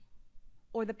it.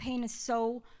 Or the pain is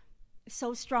so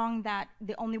strong that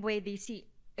the only way they see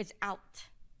is out.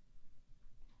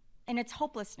 And it's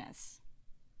hopelessness.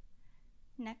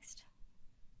 Next.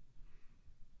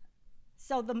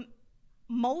 So the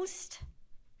most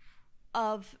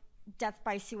of death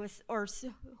by suicide, or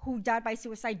who died by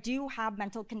suicide, do have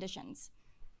mental conditions.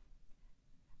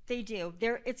 They do.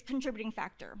 It's a contributing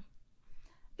factor.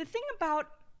 The thing about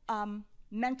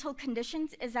mental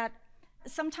conditions is that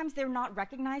sometimes they're not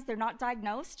recognized, they're not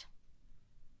diagnosed.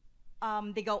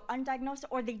 They go undiagnosed,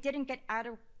 or they didn't get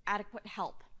adequate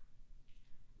help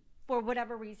for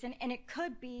whatever reason. And it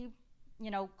could be,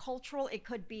 cultural, it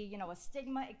could be, a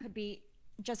stigma, it could be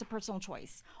just a personal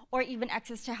choice, or even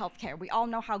access to healthcare. We all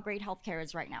know how great healthcare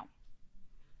is right now.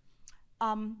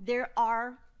 There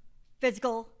are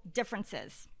physical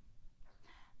differences.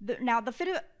 The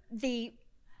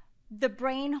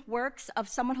brain works of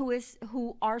someone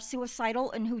who are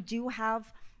suicidal and who do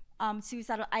have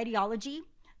suicidal ideology.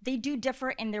 They do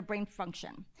differ in their brain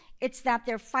function. It's that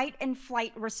their fight and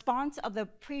flight response of the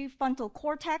prefrontal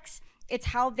cortex, it's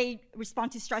how they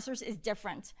respond to stressors is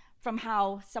different from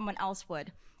how someone else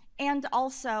would. And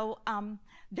also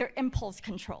their impulse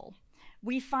control.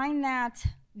 We find that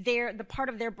the part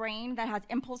of their brain that has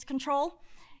impulse control,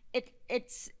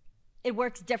 it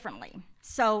works differently.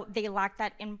 So they lack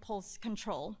that impulse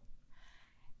control.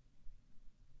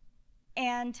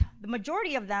 And the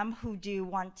majority of them who do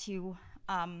want to,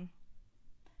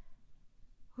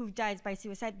 who dies by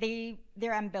suicide,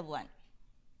 they're ambivalent.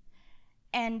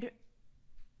 And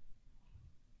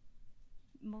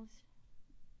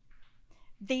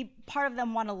part of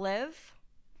them want to live,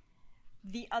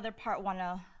 the other part want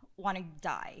to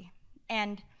die.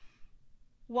 And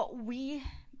what we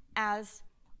as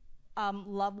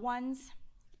loved ones,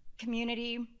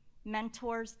 community,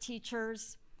 mentors,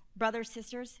 teachers, brothers,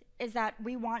 sisters, is that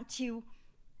we want to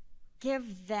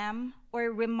give them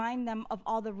or remind them of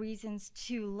all the reasons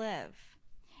to live.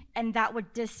 And that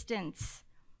would distance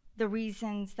the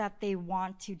reasons that they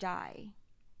want to die.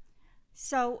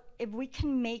 So if we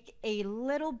can make a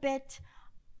little bit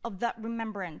of that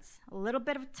remembrance, a little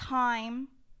bit of time,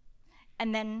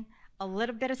 and then a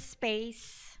little bit of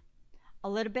space, a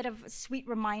little bit of a sweet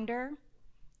reminder,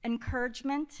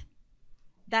 encouragement,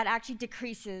 that actually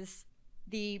decreases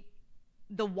the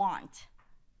want,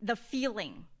 the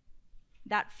feeling,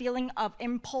 that feeling of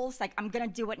impulse, like I'm gonna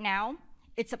do it now,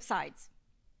 it subsides.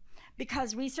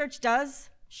 Because research does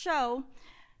show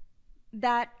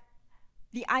that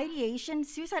the ideation,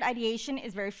 suicide ideation,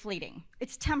 is very fleeting.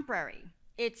 It's temporary.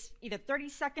 It's either 30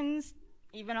 seconds,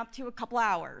 even up to a couple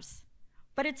hours,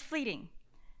 but it's fleeting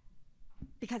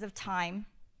because of time,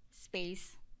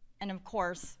 space, and of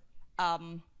course,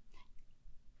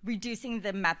 reducing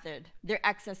the method, their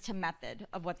access to method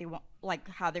of what they want, like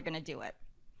how they're gonna do it.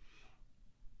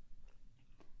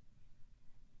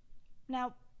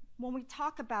 Now, when we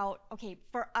talk about, okay,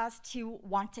 for us to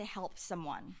want to help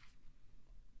someone,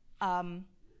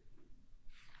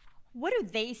 what do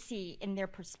they see in their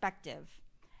perspective?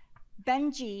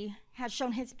 Benji has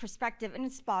shown his perspective, and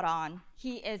it's spot on.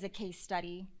 He is a case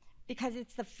study because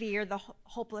it's the fear, the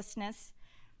hopelessness.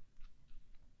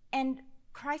 And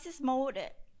crisis mode,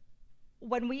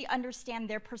 when we understand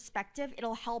their perspective,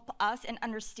 it'll help us in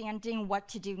understanding what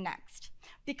to do next.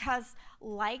 Because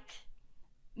like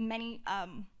many,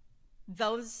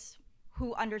 those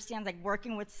who understand, like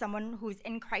working with someone who's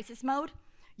in crisis mode,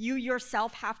 you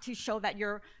yourself have to show that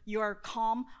you're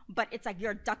calm, but it's like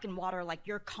you're a duck in water, like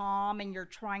you're calm and you're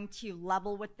trying to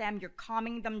level with them, you're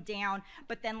calming them down,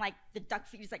 but then like the duck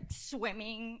is like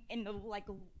swimming in the like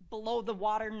below the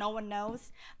water, no one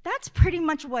knows. That's pretty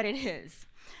much what it is.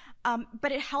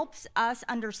 But it helps us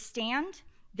understand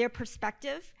their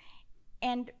perspective,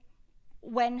 and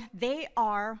when they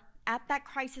are at that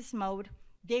crisis mode,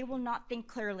 they will not think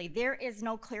clearly. There is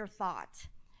no clear thought.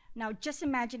 Now, just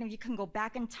imagine if you can go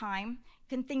back in time,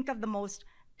 you can think of the most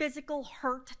physical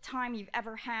hurt time you've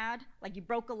ever had, like you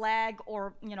broke a leg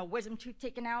or, wisdom tooth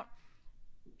taken out.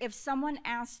 If someone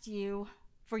asked you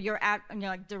for your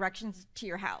like directions to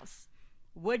your house,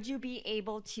 would you be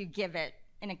able to give it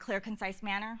in a clear, concise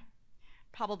manner?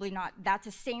 Probably not. That's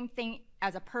the same thing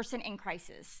as a person in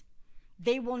crisis.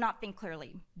 They will not think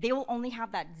clearly. They will only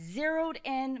have that zeroed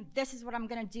in, this is what I'm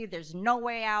gonna do, there's no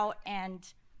way out, and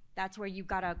that's where you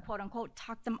gotta, quote unquote,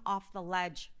 talk them off the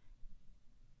ledge,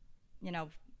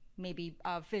 maybe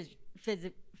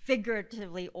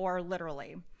figuratively or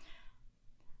literally.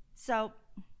 So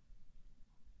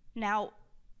now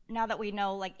that we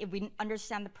know, like if we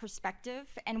understand the perspective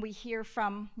and we hear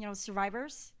from,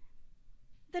 survivors,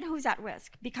 then who's at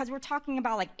risk? Because we're talking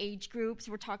about like age groups,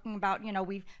 we're talking about,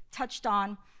 we've touched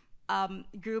on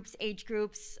groups, age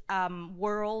groups,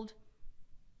 world.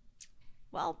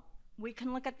 Well, we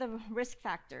can look at the risk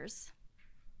factors.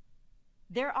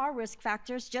 There are risk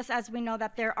factors, just as we know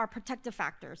that there are protective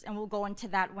factors, and we'll go into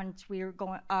that once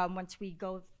we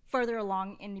go further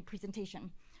along in the presentation.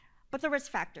 But the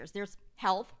risk factors, there's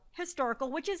health,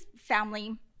 historical, which is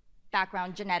family,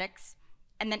 background, genetics,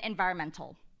 and then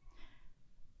environmental.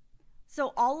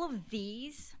 So all of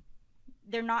these,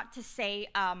 they're not to say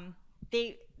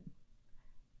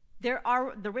there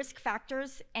are the risk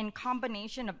factors and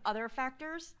combination of other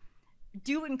factors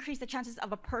do increase the chances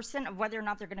of a person of whether or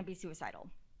not they're gonna be suicidal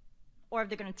or if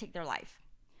they're gonna take their life.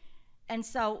 And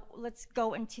so let's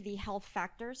go into the health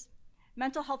factors.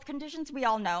 Mental health conditions, we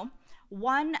all know.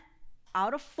 1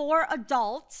 out of 4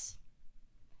 adults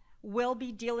will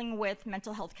be dealing with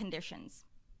mental health conditions.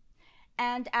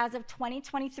 And as of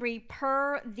 2023,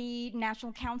 per the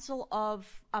National Council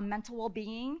of Mental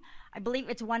Wellbeing, I believe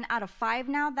it's 1 out of 5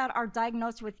 now that are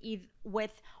diagnosed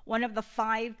with one of the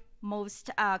 5 most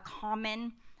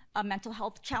common mental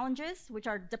health challenges, which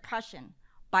are depression,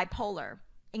 bipolar,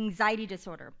 anxiety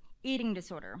disorder, eating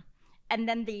disorder, and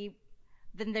then the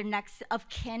next of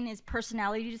kin is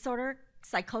personality disorder,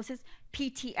 psychosis,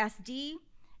 PTSD,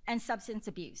 and substance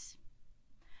abuse.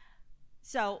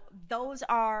 So those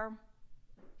are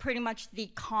pretty much the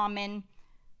common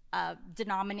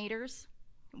denominators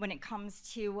when it comes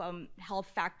to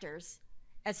health factors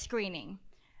as screening.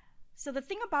 So the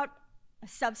thing about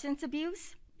substance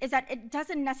abuse is that it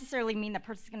doesn't necessarily mean the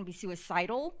person's gonna be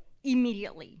suicidal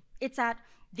immediately. It's that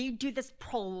they do this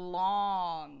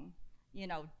prolonged,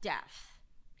 death.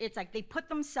 It's like they put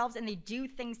themselves and they do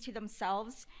things to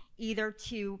themselves either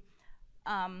to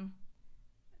numb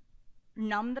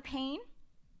the pain,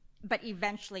 but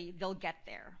eventually they'll get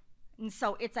there. And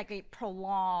so it's like a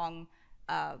prolonged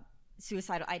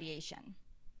suicidal ideation.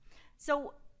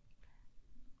 So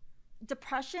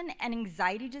depression and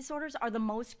anxiety disorders are the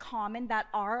most common that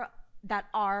are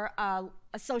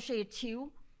associated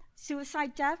to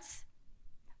suicide deaths,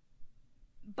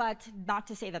 but not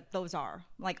to say that those are,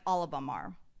 like all of them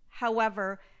are.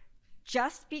 However,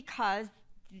 just because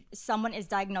someone is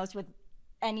diagnosed with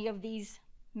any of these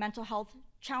mental health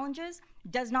challenges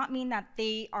does not mean that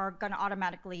they are going to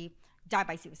automatically die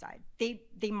by suicide.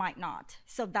 They might not.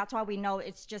 So that's why we know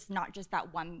it's just not just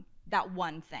that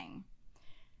one thing.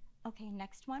 Okay,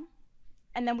 next one.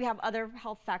 And then we have other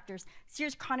health factors: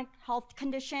 serious chronic health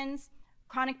conditions,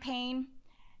 chronic pain,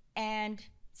 and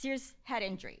serious head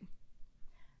injury.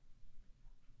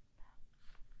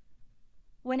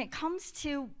 When it comes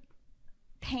to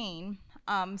pain,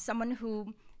 someone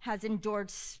who has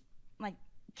endured like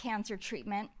cancer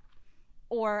treatment,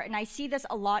 and I see this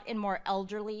a lot in more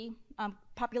elderly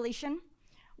population,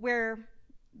 where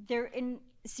they're in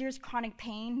serious chronic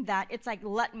pain that it's like,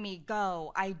 let me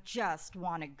go, I just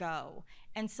want to go.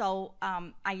 And so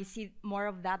I see more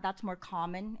of that. That's more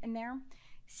common in there.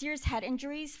 Serious head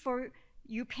injuries for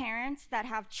you parents that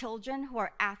have children who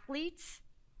are athletes,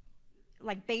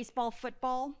 like baseball,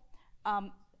 football,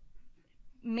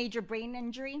 major brain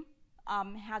injury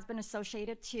has been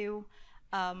associated to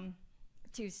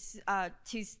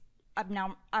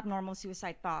abnormal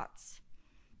suicide thoughts.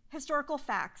 Historical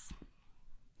facts: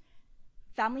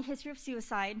 family history of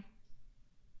suicide,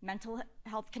 mental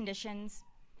health conditions,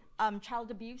 child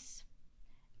abuse,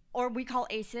 or we call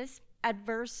ACEs,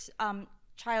 adverse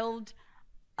child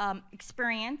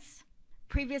experience,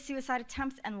 previous suicide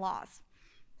attempts, and loss.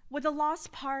 With the loss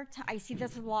part, I see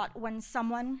this a lot when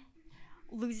someone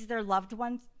loses their loved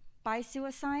one by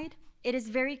suicide. It is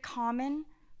very common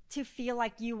to feel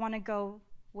like you want to go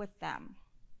with them,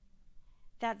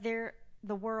 that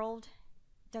the world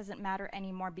doesn't matter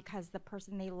anymore because the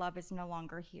person they love is no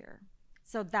longer here.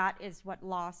 So that is what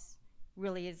loss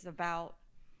really is about.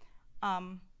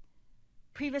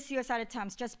 Previous suicide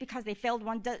attempts, just because they failed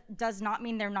one does not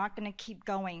mean they're not going to keep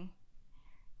going.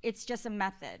 It's just a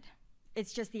method.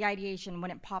 It's just the ideation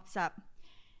when it pops up.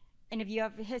 And if you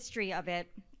have a history of it,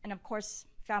 and of course,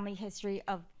 family history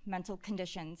of mental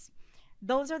conditions,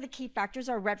 those are the key factors,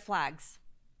 or red flags.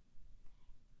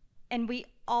 And we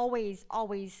always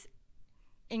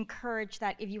encourage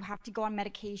that if you have to go on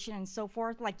medication and so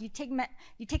forth, like you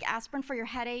take aspirin for your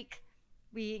headache,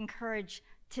 we encourage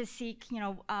to seek,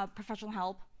 professional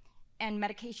help and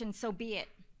medication, so be it.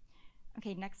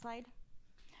 Okay, next slide.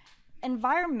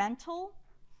 Environmental,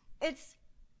 it's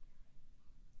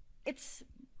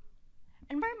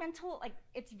environmental, like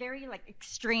it's very like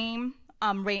extreme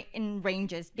in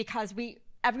ranges, because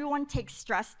everyone takes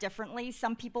stress differently.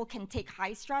 Some people can take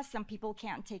high stress, some people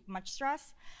can't take much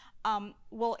stress.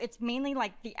 Well, it's mainly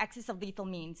like the excess of lethal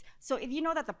means. So if you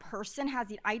know that the person has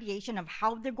the ideation of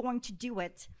how they're going to do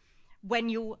it, when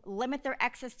you limit their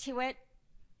access to it,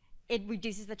 it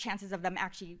reduces the chances of them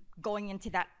actually going into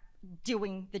that,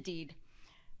 doing the deed.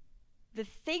 The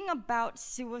thing about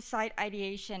suicide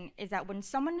ideation is that when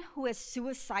someone who is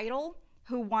suicidal,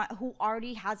 who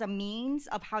already has a means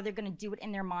of how they're going to do it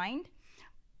in their mind,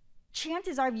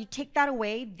 chances are if you take that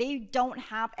away, they don't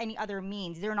have any other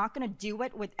means. They're not going to do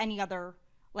it with any other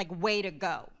way to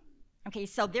go. Okay,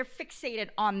 so they're fixated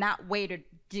on that way to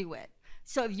do it.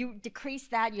 So if you decrease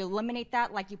that, you eliminate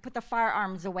that, like you put the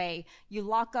firearms away, you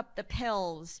lock up the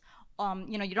pills,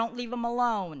 you don't leave them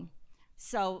alone.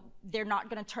 So they're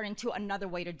not going to turn into another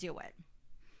way to do it.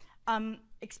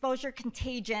 Exposure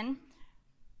contagion.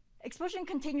 Exposure and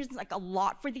contagion is like a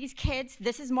lot for these kids.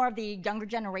 This is more of the younger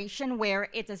generation, where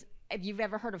if you've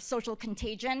ever heard of social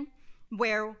contagion,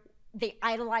 where they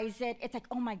idolize it. It's like,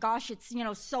 oh my gosh, it's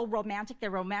so romantic. They're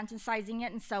romanticizing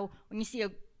it, and so when you see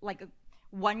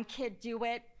one kid do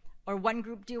it or one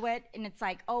group do it, and it's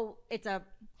like, oh, it's a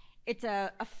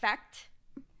effect.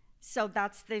 So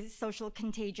that's the social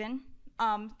contagion.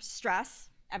 Stress.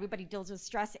 Everybody deals with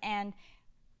stress, and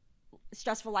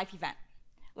stressful life event,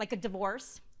 like a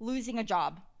divorce, losing a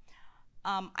job.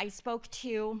 I spoke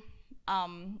to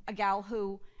a gal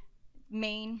who,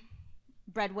 main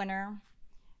breadwinner,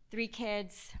 3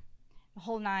 kids, the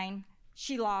whole 9.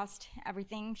 She lost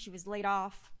everything. She was laid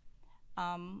off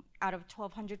out of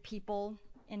 1,200 people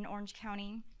in Orange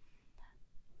County.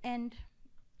 And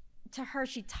to her,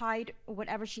 she tied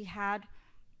whatever she had,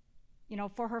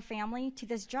 for her family to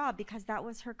this job, because that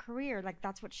was her career. Like,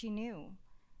 that's what she knew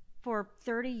for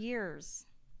 30 years.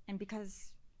 And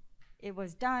because it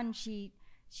was done, she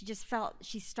just felt,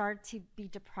 she started to be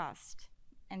depressed.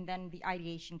 And then the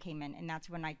ideation came in, and that's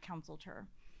when I counseled her.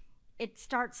 It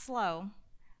starts slow,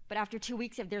 but after 2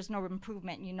 weeks, if there's no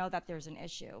improvement, you know that there's an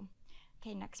issue.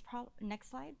 Okay, next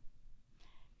slide.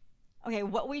 Okay,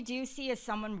 what we do see is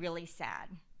someone really sad,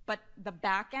 but the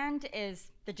back end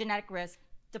is the genetic risk,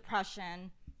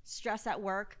 depression, stress at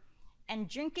work, and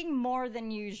drinking more than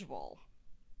usual.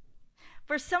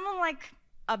 For someone like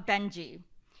a Benji,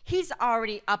 he's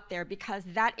already up there because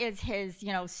that is his,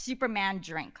 Superman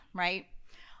drink, right?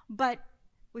 But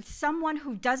with someone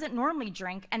who doesn't normally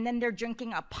drink, and then they're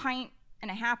drinking a pint and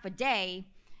a half a day,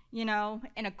 in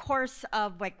a course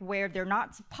of like where they're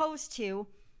not supposed to,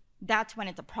 that's when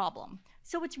it's a problem.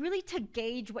 So it's really to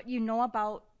gauge what you know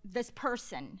about this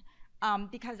person.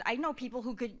 Because I know people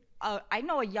who could, I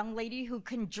know a young lady who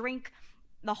can drink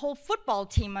the whole football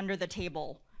team under the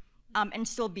table and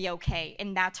still be okay.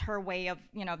 And that's her way of,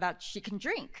 that she can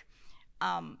drink.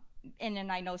 And then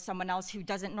I know someone else who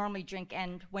doesn't normally drink,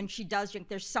 and when she does drink,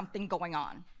 there's something going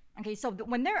on. Okay, so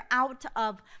when they're out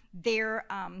of their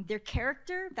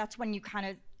character, that's when you kind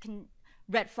of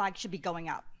red flag should be going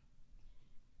up.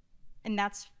 And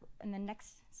that's, in the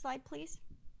next slide, please.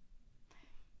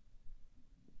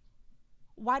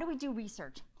 Why do we do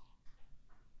research?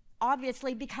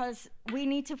 Obviously, because we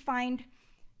need to find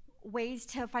ways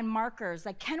to find markers.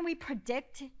 Like, can we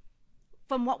predict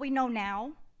from what we know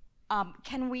now?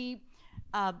 Can we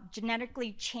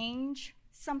genetically change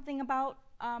something about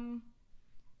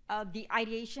the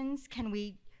ideations?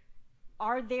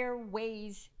 Are there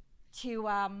ways to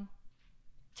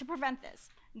prevent this?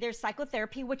 There's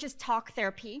psychotherapy, which is talk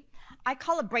therapy. I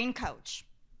call it brain coach.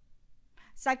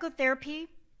 Psychotherapy,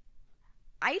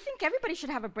 I think everybody should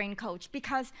have a brain coach,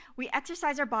 because we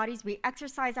exercise our bodies, we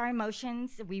exercise our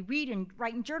emotions, we read and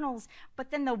write in journals, but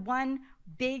then the one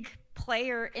big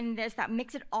player in this that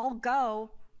makes it all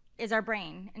go is our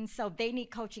brain. And so they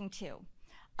need coaching too.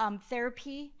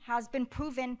 Therapy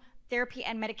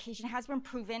and medication has been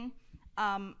proven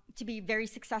to be very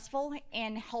successful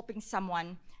in helping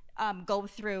someone go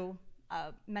through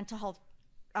mental health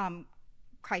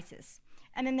crisis.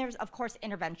 And then there's, of course,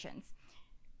 interventions.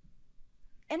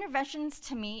 Interventions,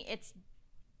 to me,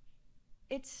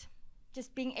 it's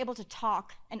just being able to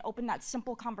talk and open that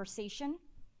simple conversation,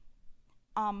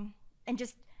 and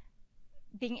just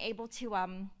being able to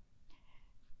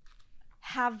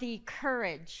have the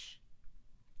courage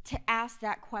to ask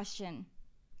that question.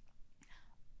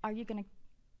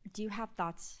 Do you have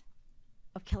thoughts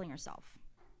of killing yourself?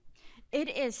 It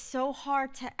is so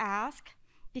hard to ask,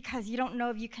 because you don't know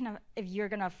if you're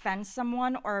gonna offend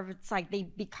someone, or if it's like they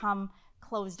become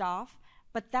closed off.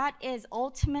 But that is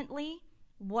ultimately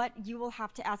what you will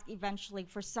have to ask eventually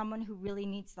for someone who really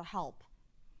needs the help.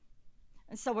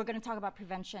 And so we're gonna talk about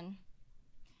prevention.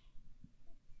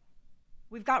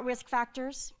 We've got risk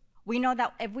factors. We know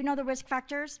that if we know the risk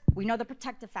factors, we know the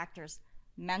protective factors: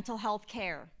 mental health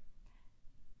care,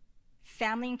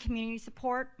 family and community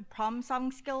support,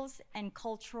 problem-solving skills, and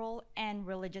cultural and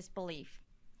religious belief.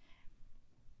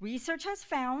 Research has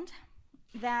found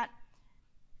that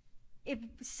if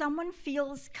someone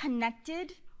feels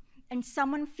connected and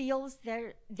someone feels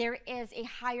there is a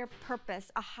higher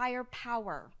purpose, a higher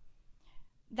power,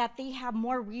 that they have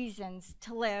more reasons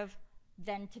to live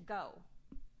than to go.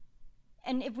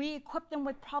 And if we equip them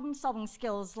with problem-solving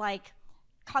skills like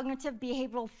cognitive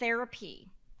behavioral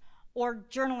therapy, or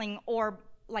journaling, or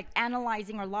like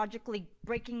analyzing or logically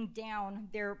breaking down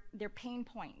their pain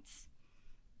points,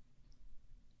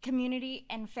 community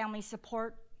and family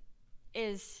support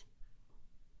is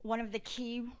one of the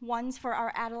key ones for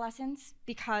our adolescents,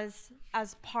 because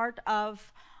as part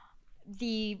of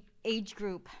the age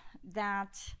group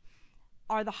that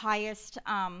are the highest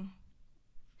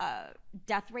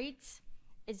death rates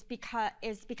is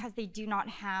because they do not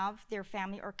have their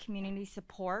family or community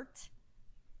support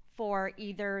for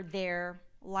either their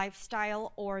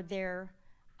lifestyle or their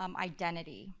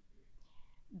identity.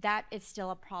 That is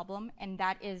still a problem, and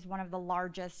that is one of the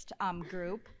largest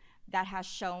group that has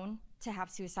shown to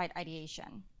have suicide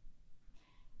ideation.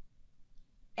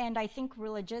 And I think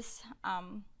religious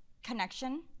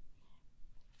connection,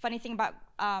 funny thing about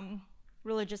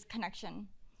religious connection,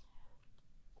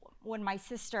 when my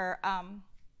sister,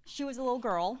 she was a little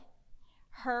girl,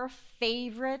 her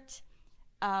favorite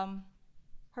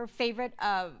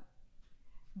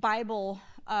Bible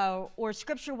or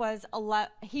scripture was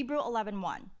Hebrew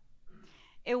 11:1.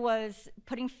 It was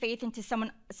putting faith into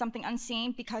something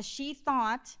unseen, because she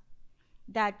thought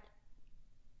that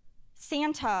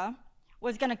Santa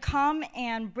was going to come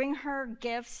and bring her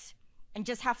gifts and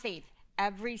just have faith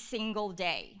every single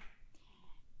day.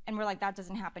 And we're like, that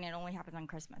doesn't happen. It only happens on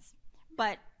Christmas.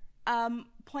 But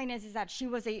point is that she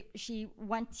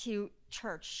went to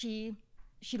church. She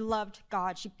loved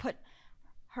God. She put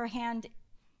her hand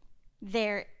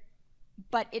there,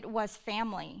 but it was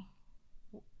family.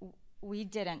 We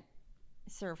didn't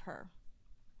serve her.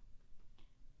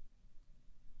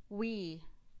 We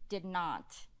did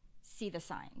not see the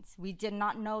signs. We did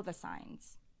not know the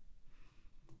signs.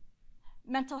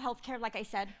 Mental health care, like I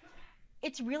said,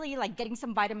 it's really like getting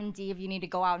some vitamin D if you need to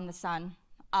go out in the sun.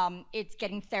 It's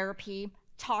getting therapy,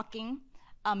 talking.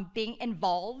 being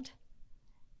involved,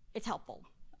 it's helpful.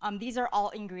 These are all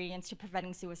ingredients to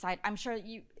preventing suicide. I'm sure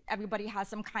everybody has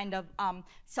some kind of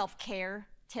self-care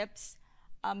tips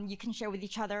you can share with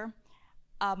each other.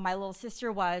 My little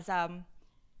sister was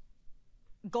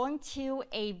going to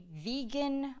a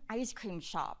vegan ice cream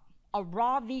shop, a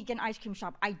raw vegan ice cream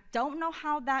shop. I don't know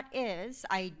how that is.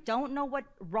 I don't know what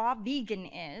raw vegan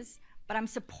is, but I'm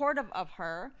supportive of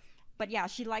her. But yeah,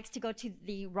 she likes to go to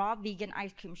the raw vegan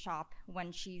ice cream shop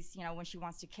when she's, when she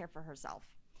wants to care for herself.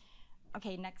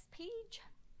 Okay, next page.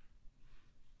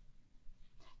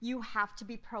 You have to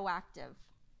be proactive.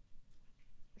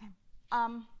 Okay.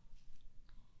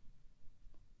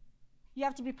 You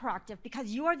have to be proactive because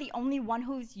you are the only one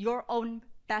who's your own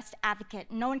best advocate.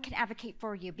 No one can advocate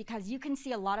for you because you can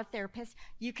see a lot of therapists,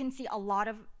 you can see a lot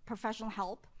of professional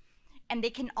help, and they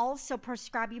can also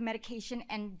prescribe you medication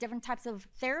and different types of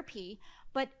therapy,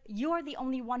 but you're the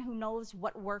only one who knows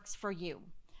what works for you.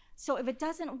 So if it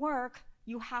doesn't work,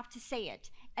 you have to say it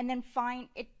and then find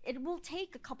it. It will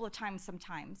take a couple of times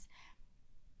sometimes.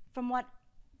 From what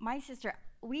my sister,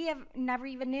 we have never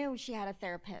even knew she had a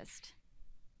therapist.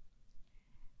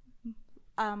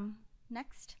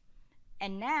 Next.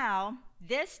 And now,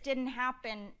 this didn't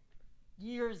happen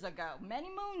years ago, many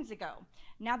moons ago.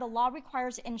 Now the law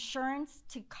requires insurance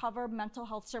to cover mental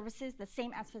health services, the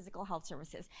same as physical health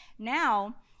services.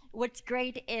 Now, what's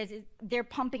great is they're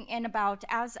pumping in about,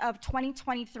 as of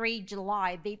 2023,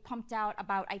 July, they pumped out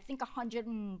about, I think,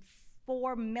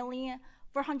 $404 million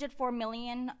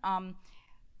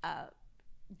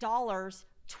dollars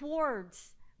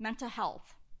towards mental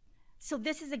health. So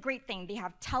this is a great thing. They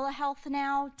have telehealth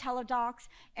now, teledocs,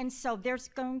 and so there's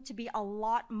going to be a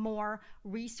lot more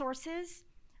resources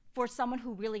for someone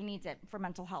who really needs it for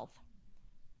mental health.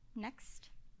 Next.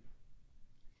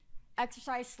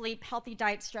 Exercise, sleep, healthy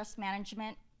diet, stress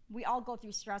management. We all go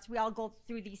through stress. We all go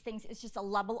through these things. It's just a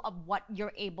level of what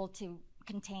you're able to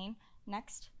contain.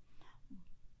 Next.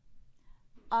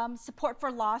 Support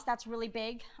for loss, that's really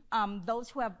big. Those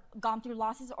who have gone through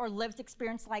losses or lived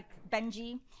experience like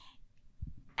Benji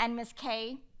and Miss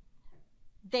K,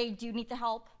 they do need the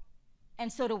help,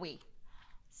 and so do we.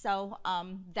 So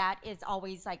that is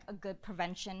always like a good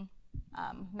prevention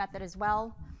method as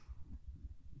well.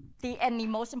 And the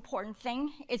most important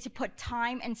thing is to put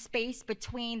time and space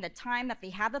between the time that they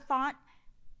have the thought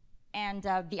and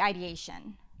the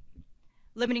ideation.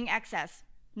 Limiting access,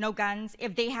 no guns,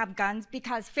 if they have guns,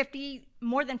 because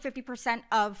more than 50%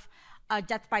 of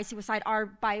deaths by suicide are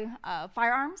by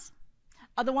firearms.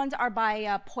 Other ones are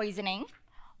by poisoning,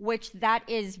 which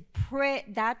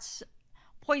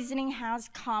poisoning has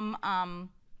come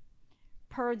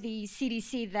per the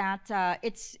CDC that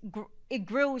it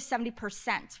grew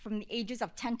 70% from the ages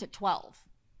of 10 to 12.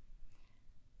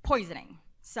 Poisoning.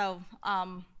 So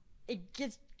it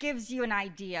gives you an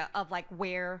idea of like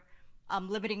where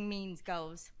limiting means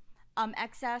goes.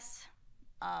 Excess,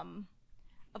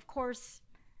 of course,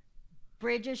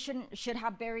 bridges should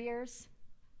have barriers.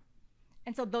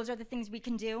 And so those are the things we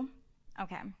can do.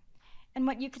 Okay. And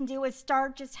what you can do is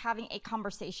start just having a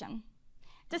conversation,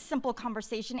 just simple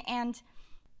conversation, and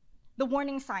the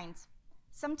warning signs.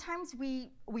 Sometimes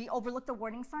we overlook the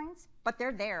warning signs, but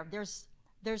they're there.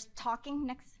 There's talking.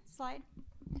 Next slide.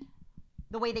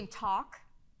 The way they talk.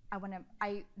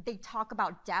 They talk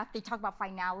about death. They talk about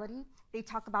finality. They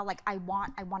talk about like I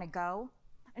want to go,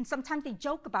 and sometimes they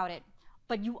joke about it.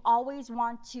 But you always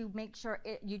want to make sure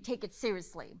you take it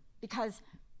seriously because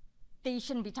they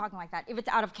shouldn't be talking like that if it's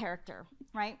out of character,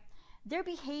 right? Their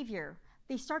behavior,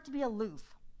 they start to be aloof.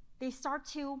 They start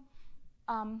to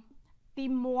be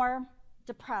more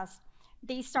depressed.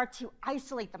 They start to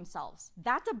isolate themselves.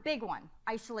 That's a big one,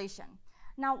 isolation.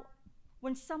 Now,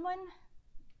 when someone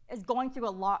is going through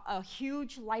a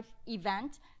huge life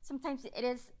event, sometimes it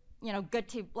is good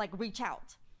to like reach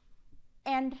out.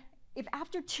 And if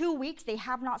after 2 weeks they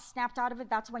have not snapped out of it,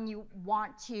 that's when you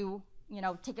want to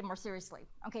take it more seriously.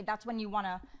 Okay, that's when you want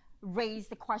to raise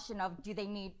the question of do they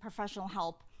need professional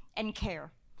help and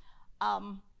care.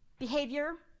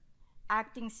 Behavior,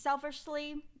 acting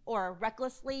selfishly or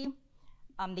recklessly.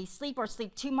 They sleep or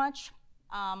sleep too much.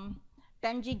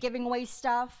 Benji giving away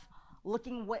stuff,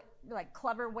 looking like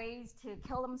clever ways to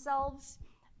kill themselves.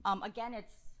 Again,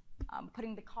 it's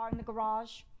putting the car in the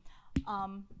garage.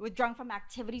 Withdrawing from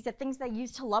activities, the things they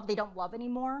used to love, they don't love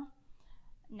anymore.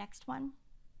 Next one.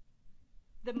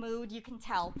 The mood, you can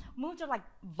tell. Moods are like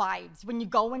vibes. When you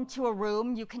go into a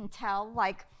room, you can tell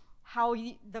like how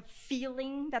the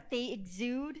feeling that they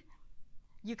exude,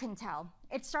 you can tell.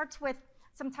 It starts with,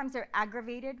 sometimes they're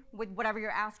aggravated with whatever you're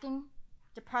asking,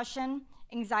 depression,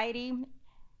 anxiety,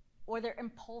 or they're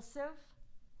impulsive.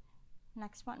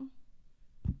 Next one.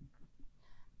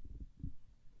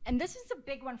 And this is a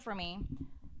big one for me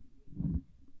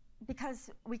because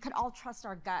we could all trust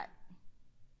our gut.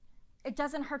 It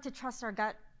doesn't hurt to trust our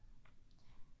gut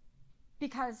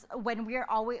because when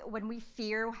we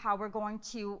fear how we're going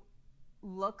to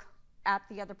look at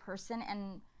the other person,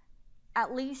 and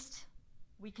at least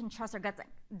we can trust our gut that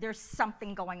there's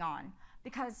something going on.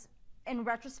 Because in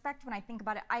retrospect, when I think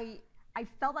about it, I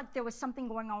felt like there was something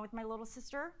going on with my little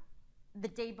sister the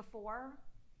day before,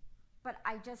 but it's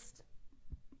my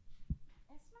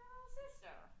little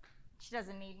sister. She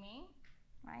doesn't need me,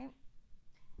 right?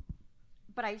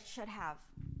 But I should have,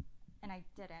 and I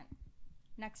didn't.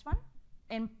 Next one.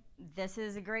 And this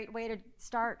is a great way to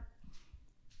start.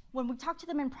 When we talk to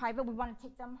them in private, we want to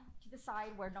take them to the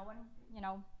side where no one,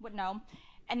 would know.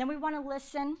 And then we want to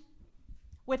listen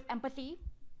with empathy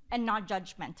and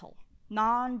non-judgmental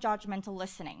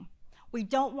listening. We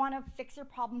don't want to fix their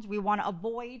problems. We want to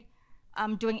avoid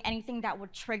doing anything that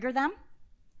would trigger them.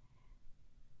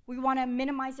 We want to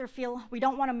minimize their We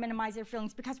don't want to minimize their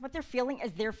feelings because what they're feeling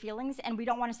is their feelings, and we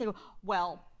don't want to say,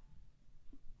 well,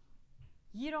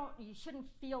 you shouldn't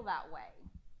feel that way.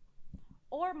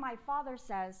 Or my father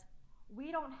says,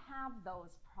 we don't have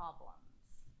those problems.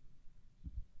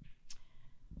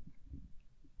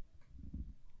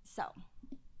 So,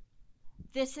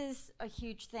 this is a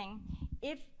huge thing.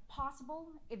 If possible,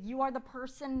 if you are the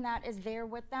person that is there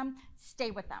with them,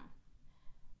 stay with them.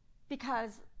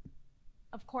 Because,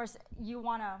 of course, I don't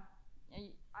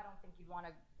think you'd want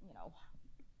to,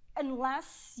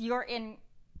 unless you're in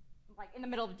the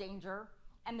middle of danger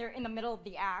and they're in the middle of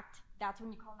the act, that's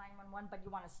when you call 911, but you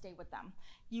want to stay with them.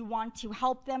 You want to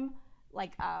help them,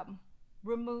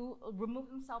 remove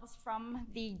themselves from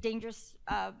the dangerous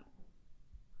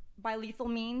by lethal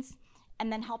means,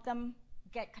 and then help them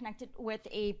get connected with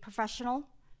a professional.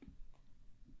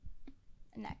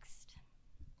 Next.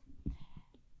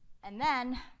 And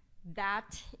then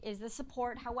that is the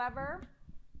support. However,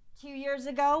 2 years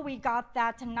ago, we got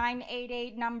that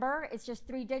 988 number. It's just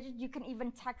 3 digits. You can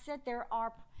even text it. There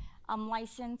are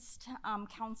licensed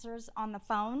counselors on the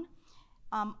phone.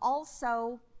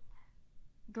 Also,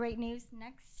 great news,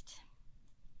 next.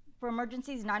 For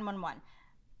emergencies, 911.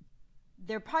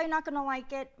 They're probably not gonna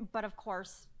like it, but of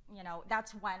course,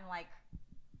 that's when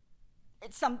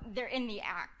they're in the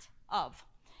act of.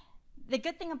 The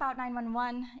good thing about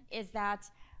 911 is that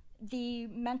the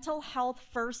mental health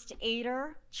first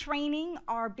aider training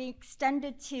are being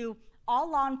extended to all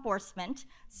law enforcement.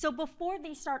 So before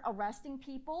they start arresting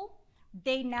people,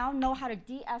 they now know how to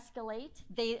de-escalate.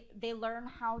 They learn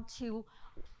how to,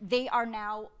 they are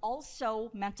now also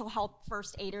mental health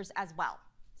first aiders as well.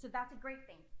 So that's a great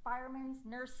thing. Firemen,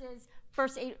 nurses,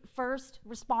 first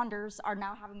responders are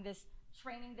now having this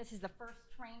training. This is the first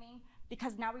training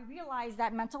because now we realize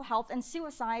that mental health and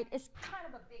suicide is kind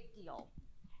of a big deal.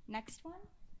 Next one.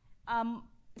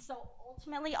 So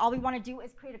ultimately, all we want to do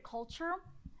is create a culture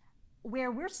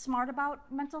where we're smart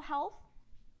about mental health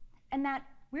and that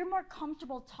we're more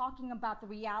comfortable talking about the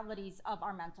realities of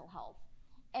our mental health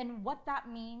and what that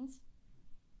means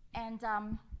and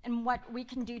what we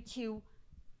can do to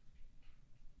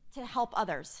help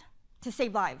others, to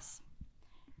save lives.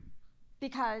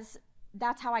 Because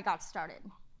that's how I got started.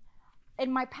 In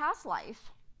my past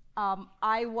life,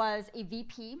 I was a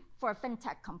VP for a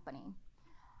fintech company.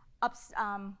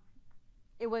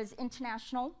 It was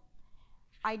international.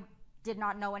 I did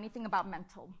not know anything about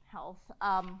mental health.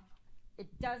 It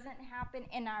doesn't happen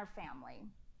in our family.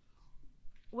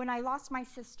 When I lost my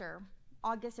sister,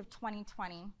 August of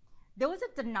 2020, there was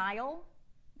a denial.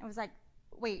 It was like,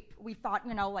 wait, we thought,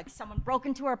 someone broke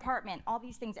into her apartment, all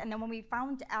these things. And then when we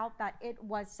found out that it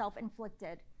was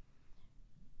self-inflicted,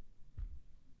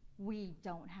 we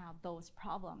don't have those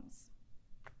problems.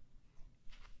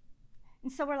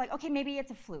 And so we're like, okay, maybe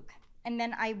it's a fluke. And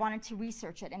then I wanted to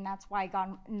research it, and that's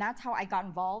how I got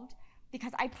involved,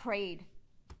 because I prayed.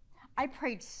 I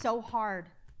prayed so hard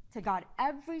to God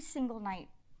every single night.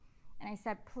 And I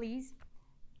said, please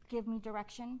give me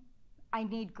direction. I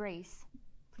need grace.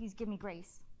 Please give me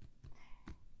grace.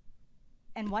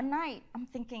 And one night, I'm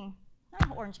thinking,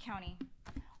 Orange County,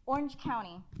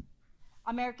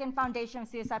 American Foundation of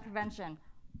Suicide Prevention,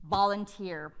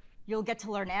 volunteer. You'll get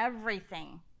to learn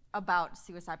everything about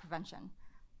suicide prevention.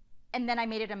 And then I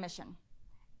made it a mission.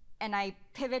 And I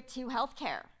pivoted to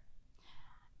healthcare.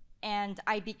 And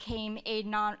I became a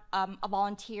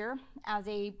volunteer as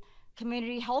a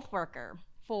community health worker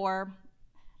for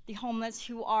the homeless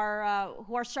who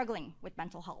are struggling with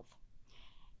mental health.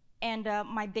 And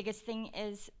my biggest thing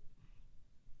is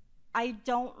I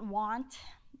don't want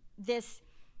this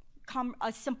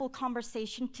a simple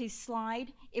conversation to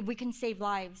slide if we can save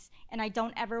lives. And I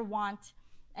don't ever want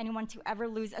anyone to ever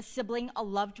lose a sibling, a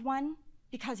loved one,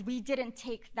 because we didn't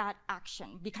take that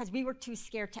action, because we were too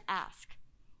scared to ask.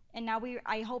 And now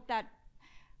I hope that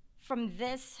from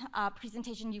this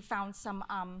presentation you found some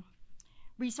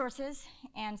resources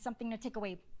and something to take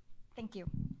away. Thank you.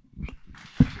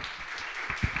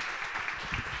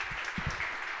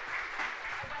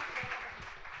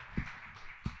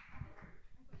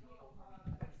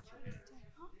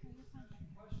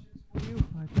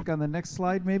 I think on the next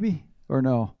slide, maybe, or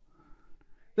no?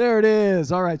 There it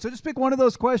is. All right. So just pick one of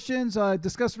those questions,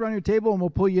 discuss it around your table, and we'll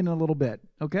pull you in a little bit.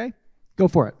 Okay? Go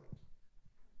for it.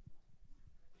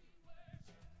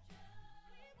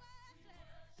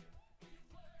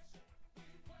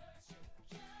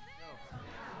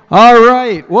 All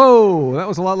right. Whoa, that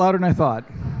was a lot louder than I thought.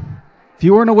 If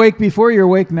you weren't awake before, you're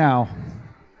awake now.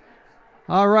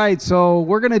 All right. So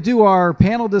we're going to do our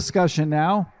panel discussion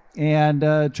now and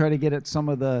try to get at some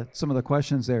of the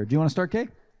questions there. Do you want to start, Kay?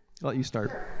 I'll let you start.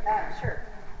 Sure.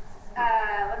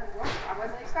 I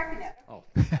wasn't expecting it. Oh.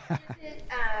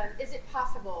 Is it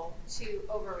possible to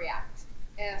overreact?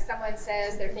 If someone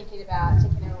says they're thinking about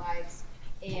taking their lives,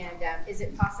 and is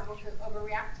it possible to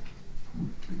overreact?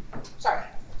 Sorry,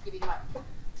 give you the mic.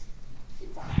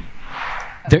 It's on.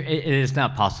 It is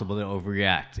not possible to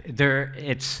overreact.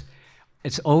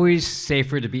 It's always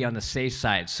safer to be on the safe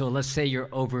side. So let's say you're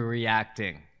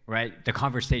overreacting, right? The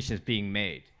conversation is being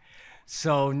made.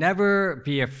 So never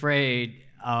be afraid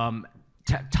to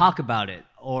talk about it,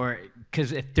 or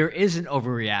because if there is an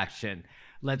overreaction,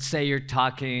 let's say you're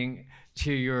talking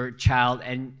to your child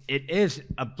and it is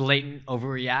a blatant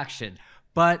overreaction,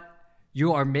 but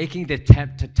you are making the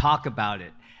attempt to talk about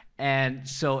it. And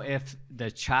so if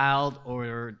the child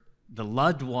or the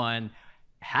loved one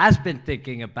has been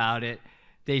thinking about it,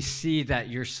 they see that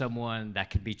you're someone that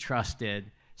can be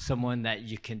trusted, someone that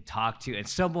you can talk to, and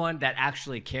someone that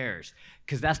actually cares.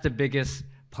 Because that's the biggest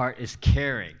part, is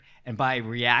caring. And by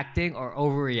reacting or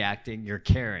overreacting, you're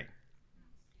caring.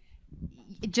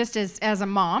 Just as a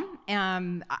mom,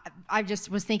 I just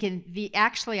was thinking,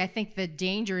 I think the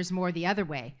danger is more the other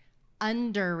way.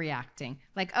 Underreacting,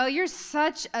 like, oh, you're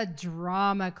such a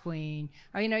drama queen,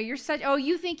 or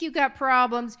you think you got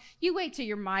problems, you wait till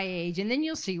you're my age and then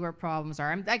you'll see where problems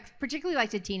are. I'm particularly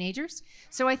like to teenagers,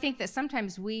 so I think that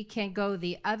sometimes we can go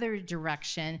the other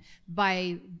direction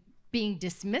by being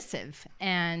dismissive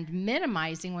and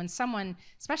minimizing when someone,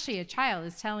 especially a child,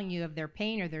 is telling you of their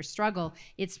pain or their struggle.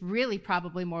 It's really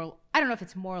probably more, I don't know if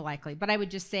it's more likely, but I would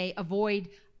just say avoid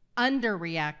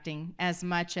underreacting as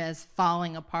much as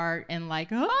falling apart and like,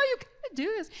 oh, you can't do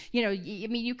this.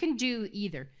 You can do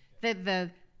either.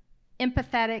 The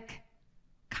empathetic,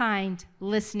 kind,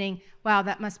 listening, wow,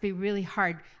 that must be really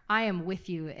hard. I am with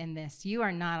you in this. You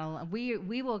are not alone.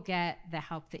 We will get the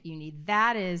help that you need.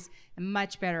 That is a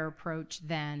much better approach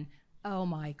than, oh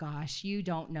my gosh, you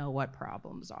don't know what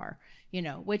problems are,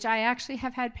 which I actually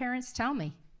have had parents tell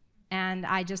me. And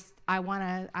I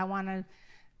want to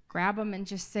grab them and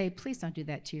just say, please don't do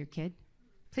that to your kid.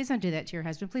 Please don't do that to your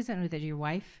husband. Please don't do that to your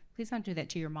wife. Please don't do that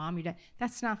to your mom, your dad.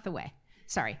 That's not the way.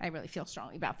 Sorry, I really feel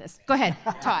strongly about this. Go ahead,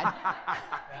 Todd.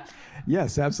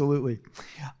 Yes, absolutely.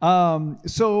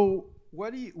 So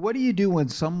what do you do when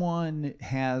someone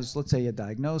has, let's say, a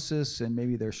diagnosis and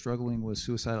maybe they're struggling with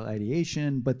suicidal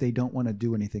ideation, but they don't want to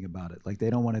do anything about it? Like, they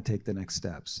don't want to take the next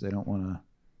steps. They don't want to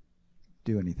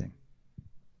do anything.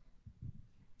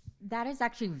 That is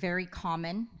actually very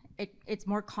common. It's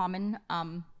more common.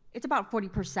 It's about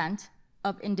 40%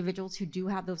 of individuals who do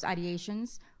have those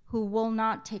ideations who will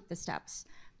not take the steps.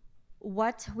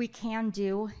 What we can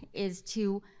do is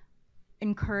to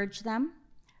encourage them,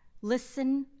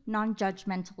 listen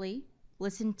non-judgmentally,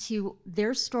 listen to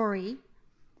their story,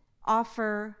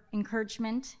 offer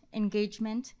encouragement,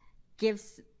 engagement,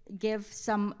 give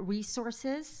some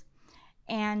resources,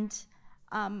 and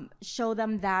show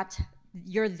them that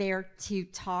you're there to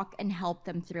talk and help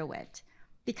them through it.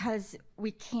 Because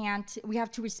we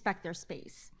have to respect their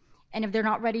space. And if they're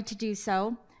not ready to do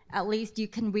so, at least you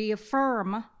can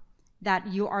reaffirm that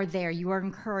you are there, you are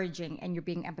encouraging, and you're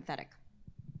being empathetic.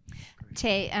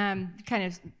 Tay, kind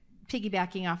of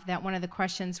piggybacking off of that, one of the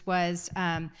questions was,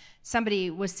 somebody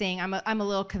was saying, I'm a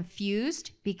little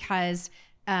confused because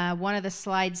one of the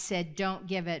slides said, don't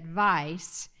give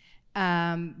advice.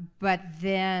 But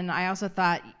then I also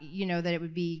thought, that it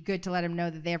would be good to let them know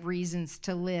that they have reasons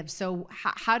to live. So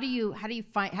how do you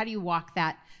walk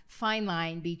that fine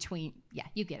line between? Yeah,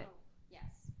 you get it. Yes.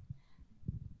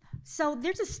 So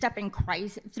there's a step in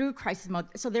through crisis mode.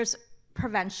 So there's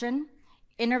prevention,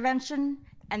 intervention,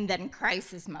 and then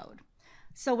crisis mode.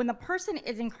 So when the person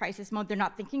is in crisis mode, they're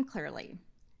not thinking clearly.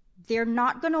 They're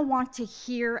not going to want to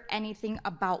hear anything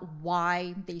about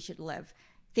why they should live.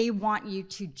 They want you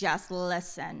to just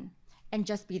listen and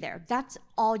just be there. That's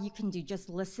all you can do. Just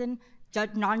listen,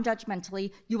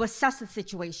 non-judgmentally. You assess the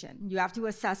situation. You have to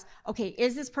assess, okay,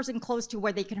 is this person close to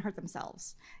where they can hurt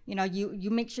themselves? You know, you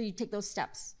make sure you take those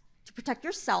steps to protect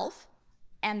yourself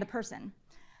and the person.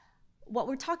 What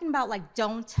we're talking about, like,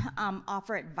 don't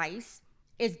offer advice,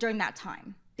 is during that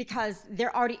time, because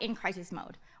they're already in crisis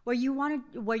mode. Where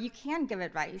you can give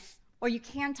advice, or you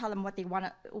can tell them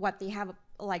what they have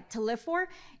like to live for,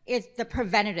 is the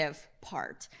preventative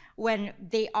part. When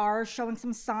they are showing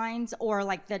some signs, or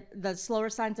like the slower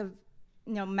signs of,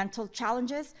 you know, mental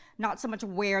challenges, not so much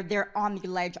where they're on the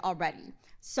ledge already.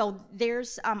 So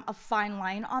there's a fine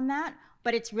line on that,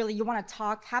 but it's really, you want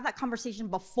to have that conversation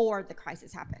before the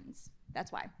crisis happens.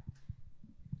 That's why.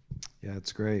 Yeah,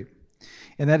 it's great.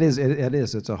 And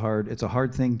it's a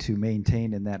hard thing to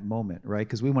maintain in that moment, right?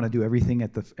 Because we want to do everything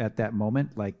at that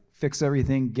moment, like fix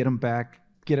everything, get them back,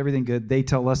 get everything good. They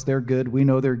tell us they're good, we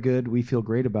know they're good, we feel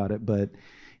great about it, but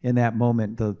in that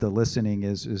moment, the listening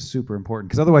is super important,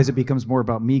 because otherwise it becomes more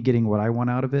about me getting what I want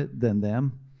out of it than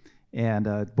them.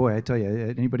 And boy, I tell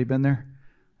you, anybody been there?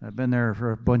 I've been there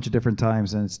for a bunch of different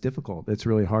times, and it's difficult. It's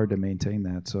really hard to maintain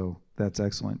that, so that's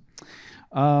excellent.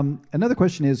 Another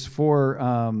question is for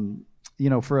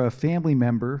a family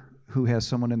member who has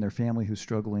someone in their family who's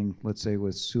struggling, let's say,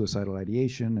 with suicidal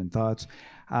ideation and thoughts.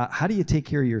 How do you take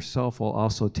care of yourself while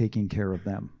also taking care of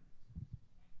them?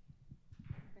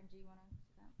 Benji, you want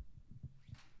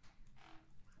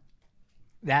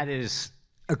to? That is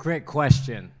a great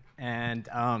question. And,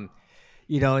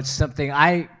 it's something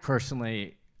I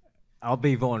personally, I'll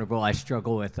be vulnerable, I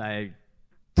struggle with. I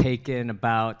take in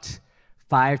about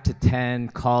 5 to 10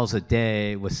 calls a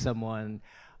day with someone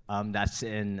that's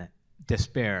in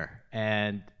despair.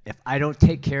 And if I don't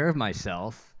take care of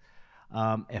myself,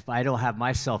 if I don't have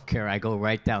my self-care, I go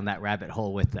right down that rabbit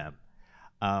hole with them.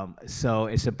 So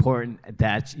it's important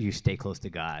that you stay close to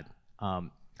God. For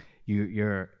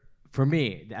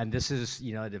me, and this is,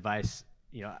 advice,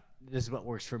 this is what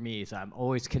works for me, is I'm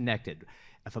always connected.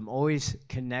 If I'm always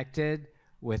connected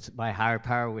with my higher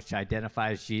power, which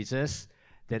identifies Jesus,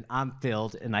 then I'm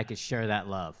filled and I can share that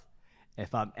love.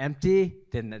 If I'm empty,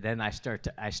 then I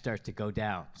start to go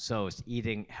down. So it's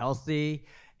eating healthy,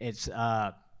 it's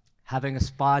having a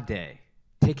spa day,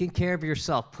 taking care of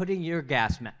yourself, putting your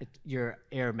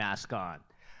air mask on,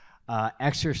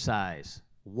 exercise,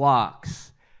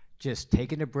 walks, just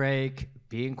taking a break,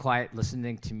 being quiet,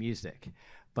 listening to music.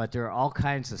 But there are all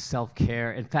kinds of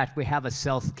self-care. In fact, we have a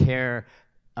self-care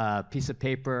piece of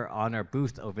paper on our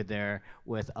booth over there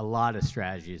with a lot of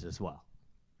strategies as well.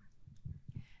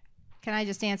 Can I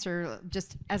just answer,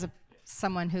 just as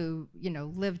someone who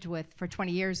lived for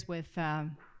 20 years with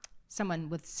someone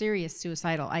with serious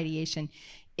suicidal ideation,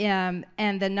 and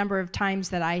the number of times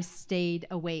that I stayed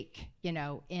awake,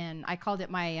 and I called it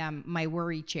my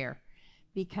worry chair,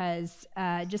 because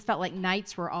it just felt like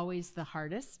nights were always the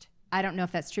hardest. I don't know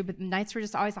if that's true, but nights were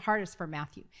just always the hardest for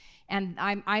Matthew. And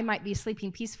I might be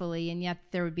sleeping peacefully, and yet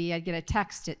I'd get a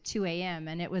text at 2 a.m.,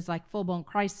 and it was like full-blown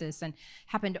crisis, and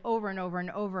happened over and over and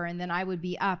over, and then I would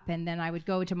be up, and then I would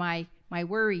go to my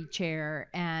worry chair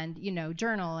and,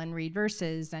 journal and read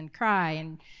verses and cry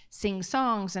and sing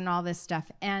songs and all this stuff.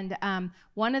 And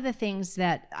one of the things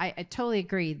that I totally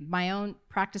agree,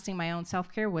 practicing my own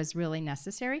self-care was really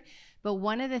necessary, but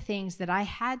one of the things that I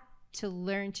had to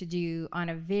learn to do on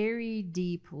a very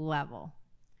deep level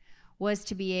was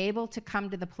to be able to come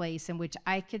to the place in which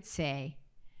I could say,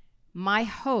 my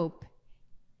hope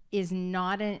is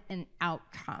not an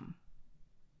outcome.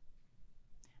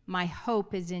 My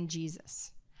hope is in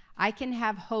Jesus. I can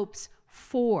have hopes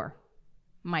for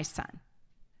my son,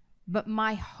 but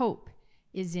my hope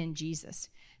is in Jesus,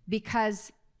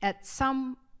 because at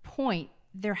some point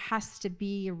there has to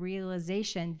be a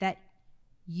realization that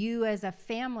you as a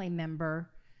family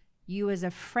member, you as a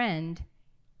friend,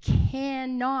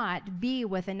 cannot be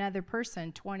with another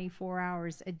person 24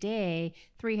 hours a day,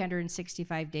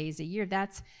 365 days a year.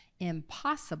 That's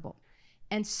impossible.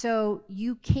 And so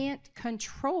you can't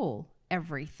control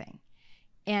everything.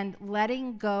 And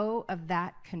letting go of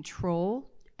that control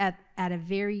at a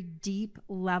very deep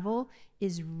level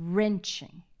is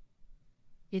wrenching.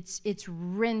 It's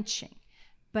wrenching,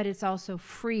 but it's also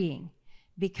freeing,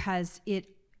 because it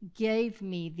gave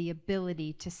me the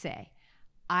ability to say,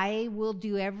 I will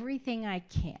do everything I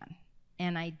can,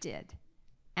 and I did.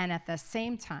 And at the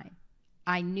same time,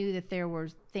 I knew that there were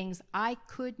things I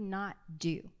could not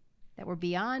do that were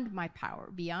beyond my power,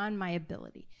 beyond my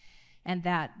ability. and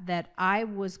that I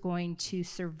was going to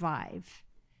survive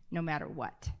no matter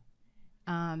what.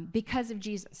 Because of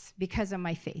Jesus, because of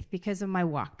my faith, because of my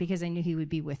walk, because I knew he would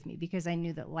be with me, because I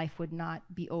knew that life would not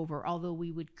be over, although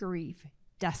we would grieve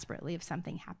desperately if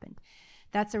something happened.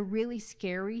 That's a really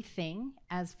scary thing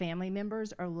as family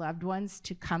members or loved ones,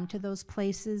 to come to those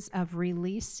places of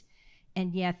release,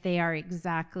 and yet they are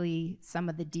exactly some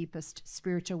of the deepest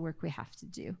spiritual work we have to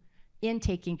do in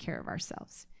taking care of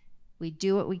ourselves. We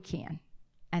do what we can,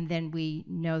 and then we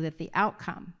know that the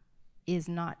outcome is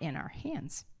not in our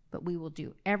hands. But we will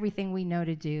do everything we know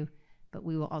to do, but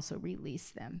we will also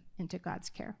release them into God's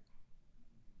care.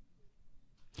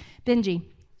 Benji,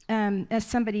 as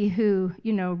somebody who,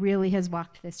 really has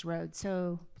walked this road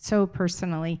so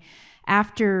personally,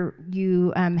 after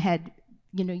you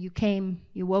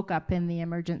you woke up in the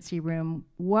emergency room,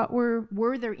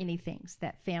 were there any things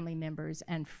that family members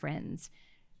and friends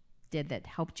did that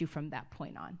helped you from that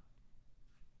point on?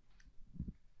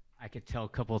 I could tell a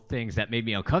couple of things that made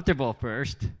me uncomfortable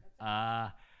first.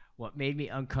 What made me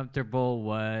uncomfortable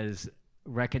was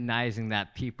recognizing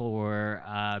that people were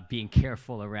being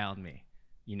careful around me.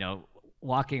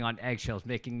 Walking on eggshells,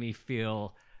 making me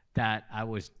feel that I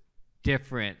was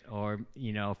different or,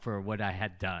 for what I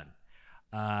had done.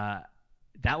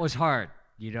 That was hard,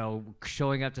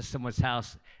 showing up to someone's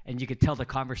house and you could tell the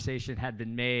conversation had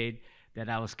been made that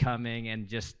I was coming, and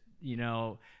just,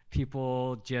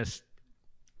 people just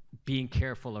being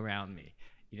careful around me,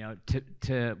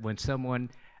 to when someone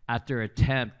after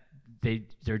attempt,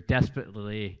 they're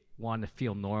desperately want to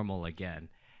feel normal again.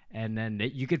 And then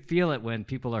you could feel it when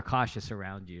people are cautious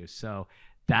around you. So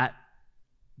that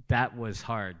was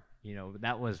hard.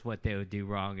 That was what they would do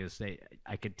wrong, is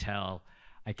I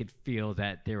could feel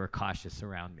that they were cautious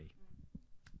around me.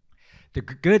 The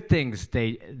good things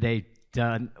they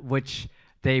done, which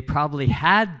they probably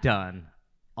had done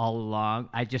all along,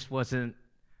 I just wasn't,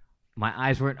 my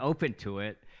eyes weren't open to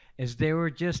it, is they were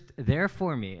just there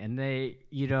for me. And they,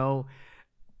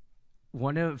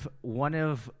 one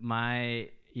of my,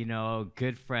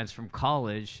 good friends from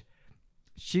college,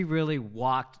 she really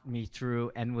walked me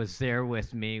through and was there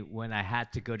with me when I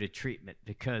had to go to treatment,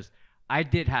 because I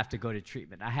did have to go to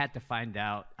treatment. I had to find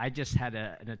out. I just had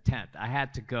an attempt. I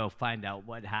had to go find out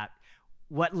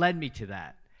what led me to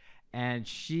that. And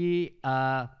she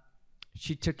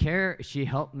took care. She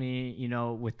helped me,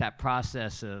 with that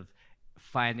process of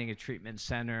finding a treatment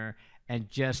center and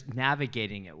just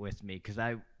navigating it with me, because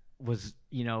I was,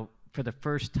 for the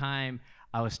first time,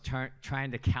 I was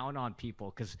trying to count on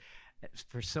people, because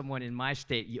for someone in my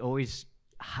state, you always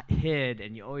hid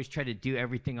and you always try to do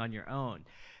everything on your own.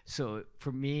 So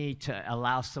for me to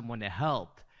allow someone to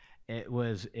help, it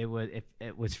was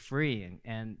freeing.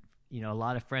 And a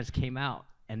lot of friends came out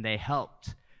and they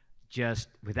helped, just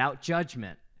without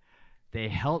judgment. They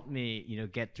helped me,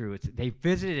 get through it. They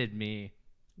visited me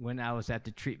when I was at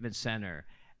the treatment center,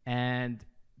 and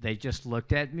they just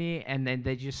looked at me, and then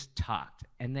they just talked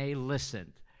and they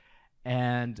listened.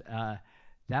 And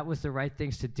that was the right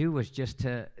things to do, was just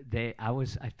I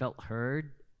felt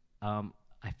heard,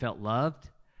 I felt loved,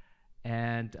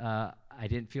 and I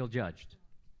didn't feel judged.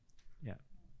 Yeah.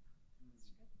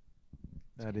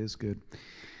 That is good.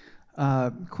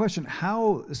 Question,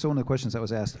 so one of the questions that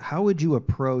was asked, how would you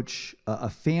approach a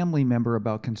family member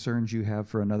about concerns you have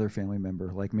for another family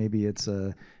member? Like maybe it's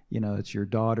it's your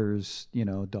daughter's,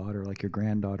 daughter, like your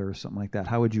granddaughter or something like that.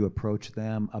 How would you approach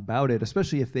them about it,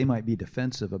 especially if they might be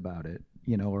defensive about it,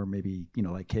 or maybe,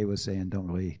 like Kay was saying, don't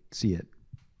really see it?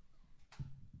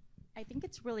 I think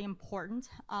it's really important.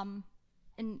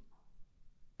 And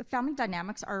family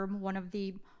dynamics are one of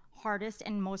the hardest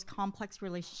and most complex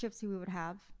relationships we would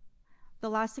have. The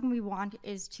last thing we want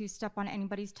is to step on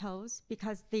anybody's toes,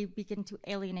 because they begin to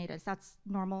alienate us. That's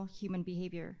normal human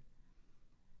behavior.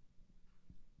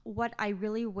 What I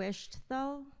really wished,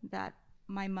 though, that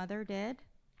my mother did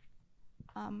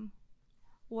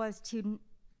was to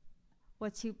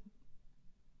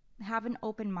have an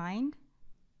open mind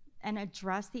and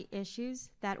address the issues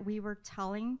that we were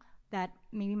telling, that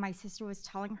maybe my sister was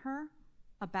telling her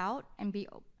about, and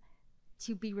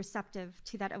to be receptive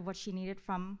to that, of what she needed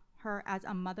from her as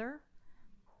a mother.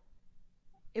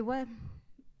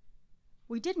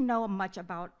 We didn't know much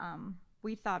about,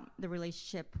 we thought the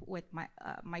relationship with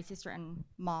my sister and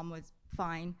mom was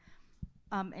fine,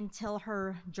 until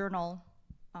her journal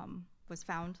was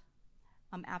found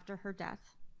after her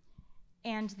death.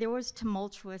 And there was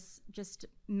tumultuous, just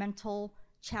mental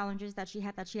challenges that she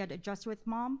had to adjust with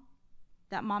mom,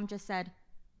 that mom just said,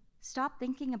 stop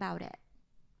thinking about it.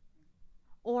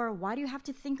 Or, why do you have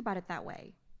to think about it that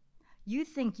way? You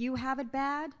think you have it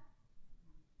bad?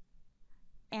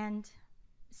 And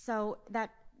so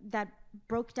that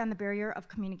broke down the barrier of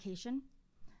communication.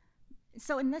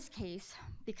 So in this case,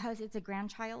 because it's a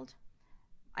grandchild,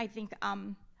 I think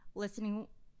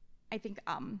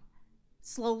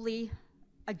slowly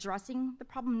addressing the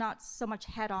problem, not so much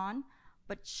head on,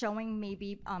 but showing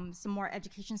maybe some more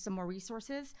education, some more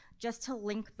resources, just to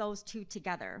link those two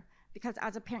together. Because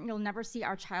as a parent, you'll never see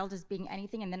our child as being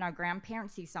anything, and then our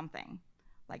grandparents see something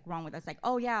like wrong with us. Like,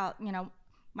 oh yeah,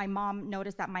 my mom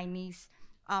noticed that my niece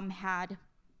had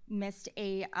missed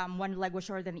one leg was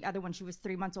shorter than the other when she was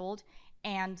 3 months old,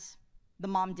 and the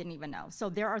mom didn't even know. So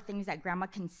there are things that grandma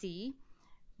can see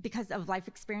because of life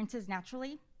experiences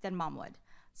naturally than mom would.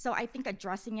 So I think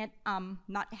addressing it,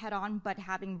 not head on, but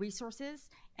having resources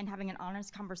and having an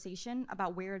honest conversation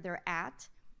about where they're at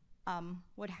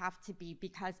would have to be,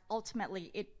 because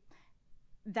ultimately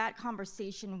that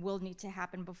conversation will need to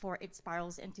happen before it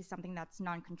spirals into something that's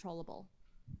non-controllable.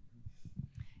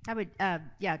 I would,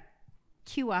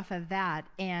 cue off of that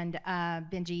and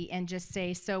Benji, and just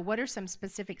say, so what are some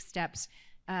specific steps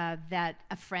that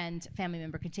a friend, family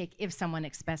member could take if someone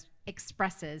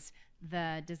expresses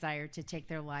the desire to take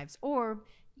their lives, or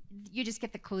you just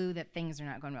get the clue that things are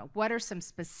not going well? What are some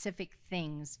specific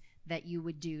things that you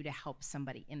would do to help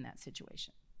somebody in that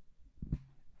situation?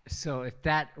 So if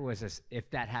that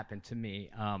happened to me,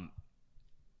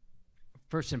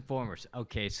 first and foremost,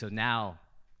 okay, so now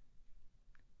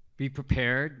be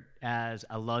prepared as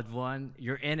a loved one.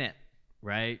 You're in it,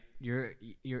 right? You're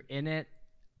in it,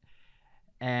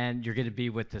 and you're going to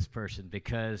be with this person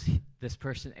because this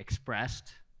person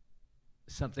expressed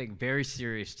something very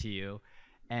serious to you,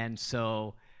 and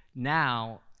so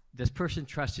now this person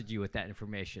trusted you with that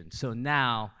information. So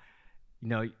now,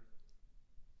 you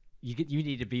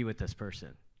need to be with this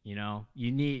person. You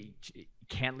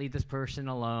can't leave this person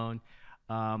alone.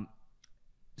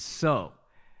 So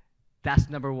that's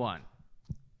number one.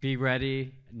 Be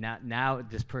ready. Now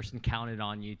this person counted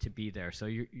on you to be there, so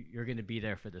you're going to be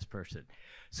there for this person.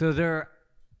 So there are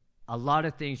a lot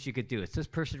of things you could do. If this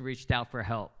person reached out for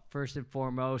help, first and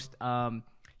foremost,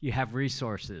 you have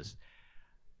resources.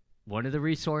 One of the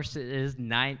resources is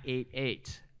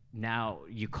 988. Now,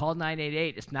 you call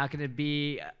 988, it's not going to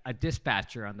be a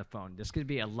dispatcher on the phone. This is going to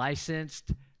be a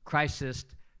licensed crisis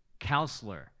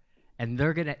counselor, and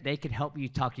they can help you,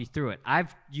 talk you through it.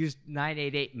 I've used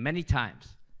 988 many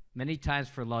times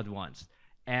for loved ones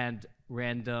and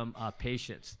random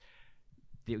patients.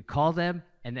 You call them,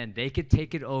 and then they could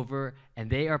take it over, and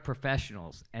they are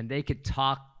professionals, and they could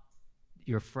talk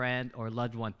your friend or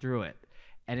loved one through it.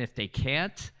 And if they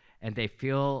can't, and they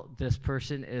feel this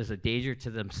person is a danger to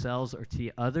themselves or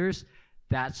to others,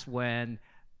 that's when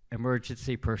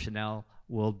emergency personnel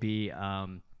will be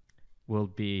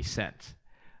sent.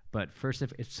 But first,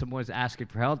 if someone's asking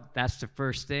for help, that's the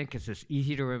first thing, because it's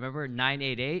easy to remember,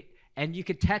 988, and you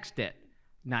can text it,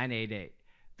 988,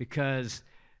 because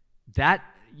that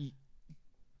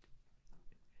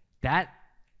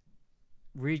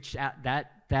reach out,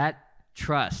 that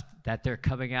trust that they're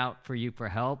coming out for you for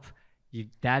help,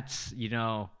 take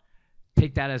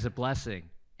that as a blessing,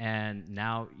 and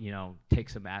now, take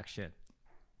some action.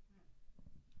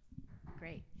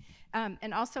 Great.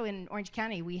 And also in Orange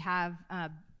County, we have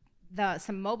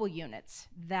some mobile units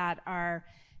that are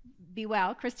Be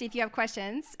Well. Christy, if you have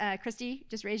questions, Christy,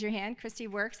 just raise your hand. Christy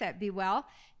works at Be Well,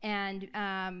 and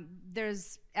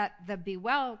there's at the Be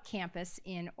Well campus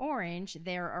in Orange,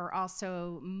 there are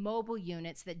also mobile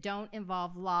units that don't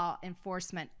involve law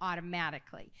enforcement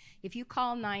automatically. If you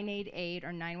call 988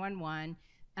 or 911,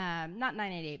 not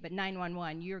 988, but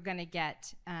 911, you're going to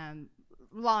get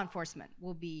law enforcement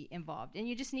will be involved. And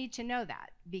you just need to know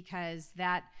that, because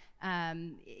that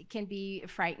it can be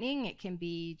frightening, it can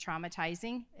be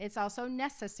traumatizing. It's also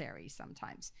necessary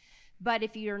sometimes. But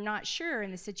if you're not sure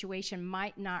and the situation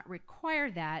might not require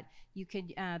that, you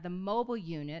could, the mobile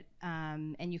unit,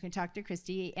 and you can talk to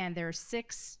Christy, and there are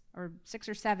six or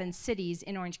seven cities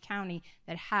in Orange County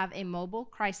that have a mobile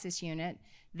crisis unit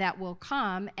that will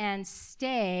come and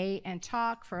stay and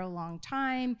talk for a long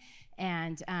time,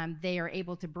 and they are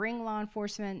able to bring law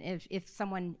enforcement if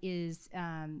someone is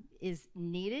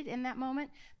needed in that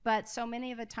moment. But so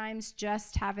many of the times,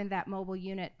 just having that mobile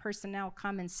unit personnel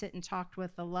come and sit and talk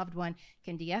with the loved one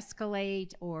can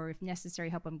de-escalate, or if necessary,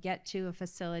 help them get to a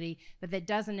facility, but that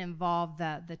doesn't involve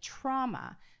the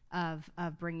trauma of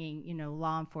bringing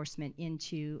law enforcement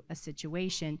into a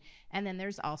situation. And then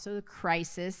there's also the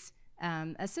crisis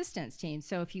assistance team.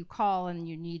 So if you call and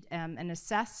you need an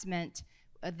assessment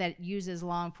that uses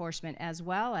law enforcement as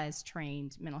well as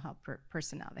trained mental health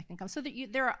personnel that can come, so that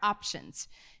there are options.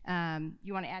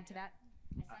 You want to add to that?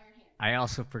 I saw your hand. I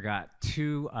also forgot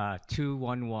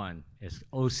 211 is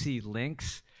OC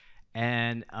links,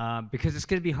 and because it's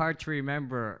going to be hard to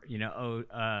remember,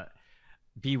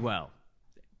 Be Well.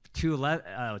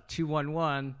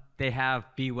 211, they have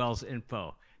Be Well's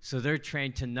info, so they're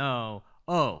trained to know.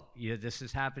 Oh, this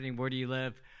is happening. Where do you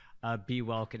live? Be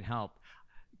Well can help.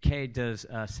 Kay, does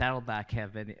Saddleback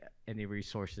have any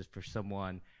resources for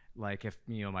someone, like if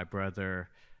my brother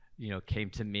came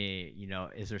to me,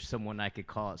 is there someone I could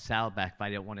call at Saddleback if I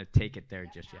didn't want to take it there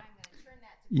just yet?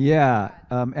 Yeah,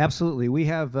 absolutely. We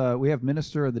have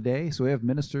minister of the day, so we have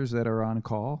ministers that are on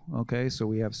call. Okay, so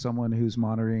we have someone who's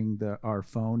monitoring our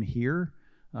phone here,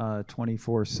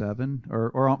 24/7,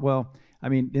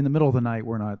 in the middle of the night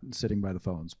we're not sitting by the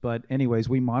phones, but anyways,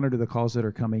 we monitor the calls that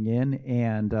are coming in,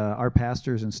 and our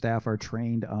pastors and staff are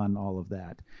trained on all of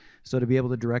that. So to be able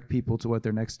to direct people to what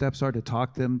their next steps are, to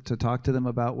talk to them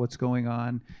about what's going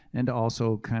on, and to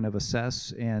also kind of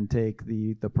assess and take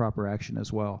the proper action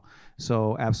as well.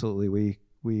 So absolutely,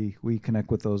 we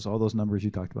connect with all those numbers you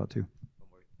talked about too.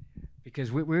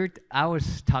 Because I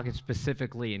was talking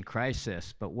specifically in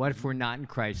crisis, but what if we're not in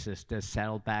crisis? Does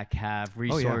Saddleback have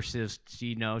resources,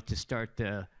 to start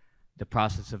the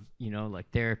process of, like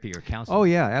therapy or counseling? Oh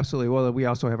yeah, absolutely. Well, we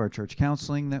also have our church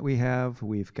counseling that we have.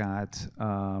 We've got,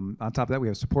 on top of that, we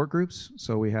have support groups.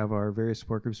 So we have our various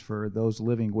support groups for those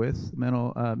living with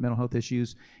mental health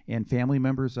issues and family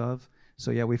members of. So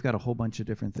yeah, we've got a whole bunch of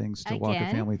different things to walk a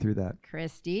family through that.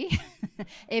 Christy,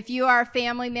 if you are a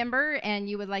family member and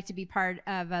you would like to be part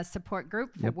of a support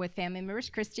group with family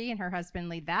members, Christy and her husband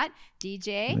lead that.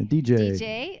 DJ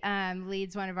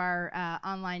leads one of our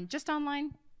online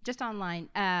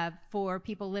for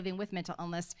people living with mental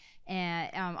illness,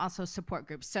 and also support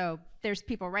groups. So there's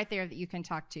people right there that you can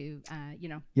talk to,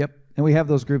 Yep, and we have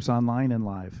those groups online and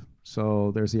live.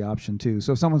 So there's the option too.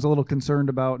 So if someone's a little concerned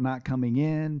about not coming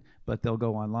in, but they'll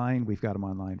go online, we've got them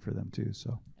online for them too.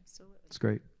 So absolutely, it's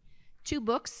great. 2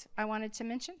 books I wanted to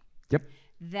mention. Yep.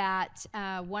 That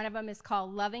one of them is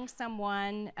called Loving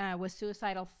Someone with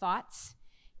Suicidal Thoughts.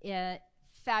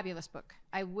 Fabulous book.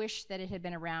 I wish that it had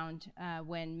been around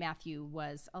when Matthew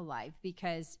was alive,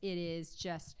 because it is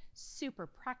just super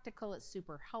practical. It's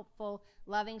super helpful.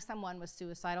 Loving Someone with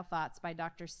Suicidal Thoughts by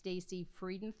Dr. Stacy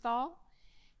Friedenthal.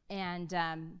 And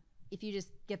if you just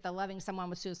get the Loving Someone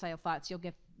with Suicidal Thoughts, you'll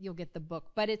get the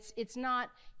book. But it's not,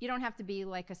 you don't have to be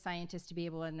like a scientist to be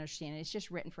able to understand it. It's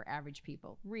just written for average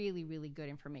people. Really, really good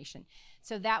information.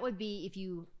 So that would be if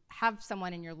you have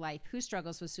someone in your life who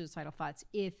struggles with suicidal thoughts.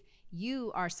 If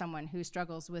you are someone who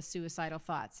struggles with suicidal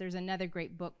thoughts, there's another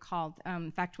great book called,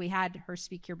 in fact, we had her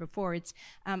speak here before. It's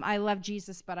I Love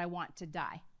Jesus, But I Want to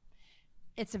Die.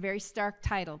 It's a very stark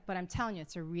title, but I'm telling you,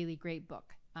 it's a really great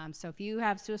book. So if you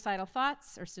have suicidal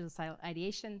thoughts or suicidal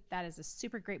ideation, that is a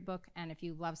super great book. And if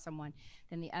you love someone,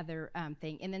 then the other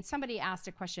thing. And then somebody asked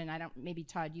a question. Maybe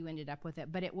Todd, you ended up with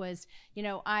it, but it was,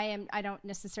 I don't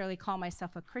necessarily call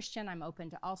myself a Christian. I'm open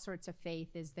to all sorts of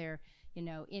faith. Is there,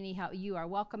 anyhow, you are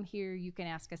welcome here. You can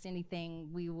ask us anything.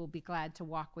 We will be glad to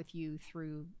walk with you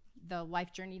through the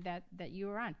life journey that you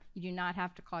are on. You do not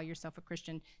have to call yourself a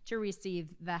Christian to receive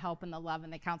the help and the love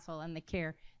and the counsel and the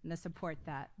care and the support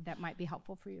that might be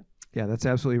helpful for you. Yeah, that's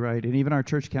absolutely right. And even our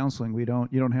church counseling, you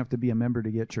don't have to be a member to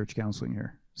get church counseling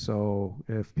here. So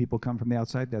if people come from the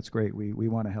outside, that's great. We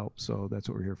want to help, so that's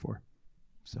what we're here for.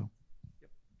 So.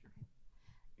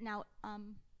 Now,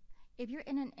 if you're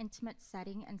in an intimate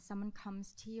setting and someone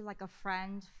comes to you, like a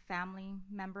friend, family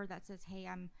member that says, hey,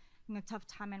 I'm in a tough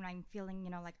time and I'm feeling,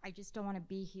 like I just don't want to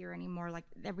be here anymore, like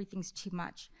everything's too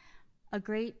much. A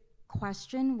great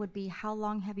question would be, how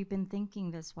long have you been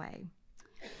thinking this way?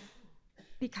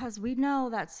 Because we know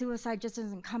that suicide just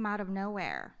doesn't come out of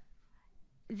nowhere.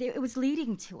 It was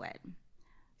leading to it.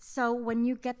 So when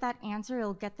you get that answer,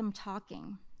 it'll get them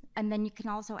talking. And then you can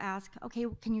also ask, okay,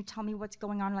 can you tell me what's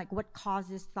going on? Like, what caused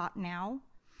this thought now?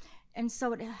 And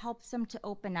so it helps them to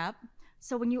open up.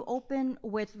 So when you open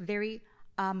with very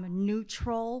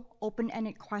neutral,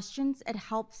 open-ended questions, it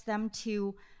helps them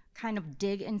to kind of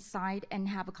dig inside and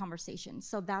have a conversation.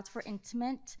 So that's for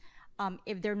intimate.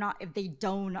 If they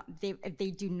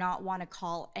do not want to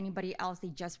call anybody else, they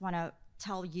just want to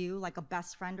tell you, like a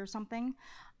best friend or something.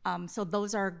 So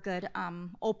those are good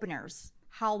openers.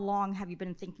 How long have you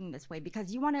been thinking this way?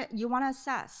 Because you want to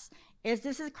assess, is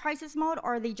this a crisis mode,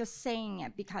 or are they just saying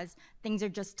it because things are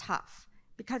just tough?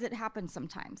 Because it happens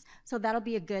sometimes. So that'll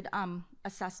be a good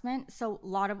assessment. So a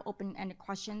lot of open-ended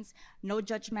questions, no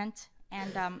judgment,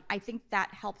 and I think that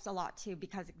helps a lot too,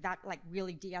 because that like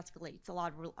really de-escalates a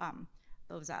lot of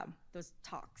those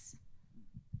talks.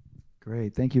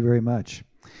 Great, thank you very much.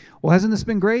 Well, hasn't this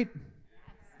been great?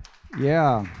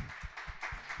 Yeah.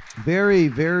 Very,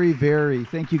 very, very.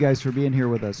 Thank you guys for being here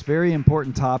with us. Very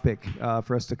important topic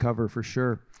for us to cover for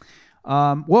sure.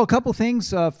 Well, a couple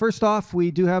things. First off,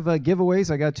 we do have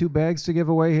giveaways. I got 2 bags to give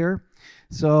away here.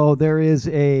 So there is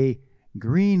a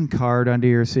green card under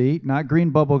your seat, not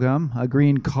green bubble gum, a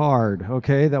green card,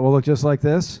 okay, that will look just like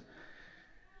this.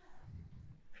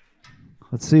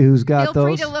 Let's see who's got Feel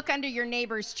those. free to look under your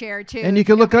neighbor's chair, too. And you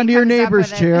can look under your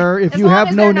neighbor's chair if you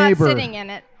have no neighbor. As long as they're not sitting in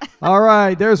it. All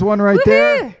right, there's one right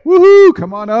there. Woohoo!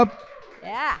 Come on up.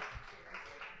 Yeah.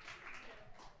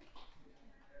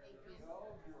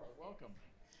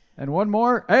 And one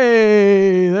more.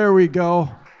 Hey, there we go.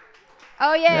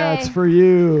 Oh, yay. That's for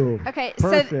you. Okay,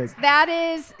 Perfect. so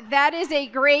that is a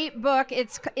great book.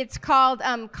 It's called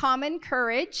Common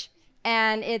Courage,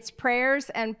 and it's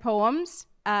prayers and poems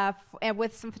and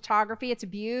with some photography. It's a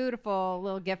beautiful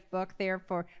little gift book there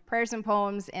for prayers and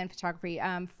poems and photography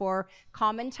for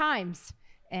common times.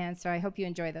 And so I hope you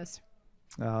enjoy those.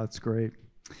 Oh, that's great.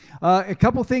 A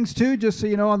couple things, too, just so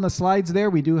you know, on the slides there,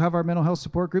 we do have our mental health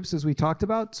support groups, as we talked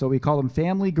about. So we call them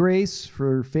Family Grace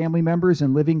for family members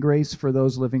and Living Grace for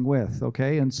those living with,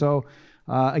 okay? And so,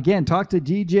 again, talk to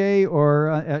DJ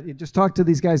or just talk to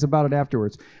these guys about it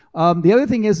afterwards. The other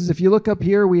thing is if you look up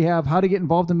here, we have how to get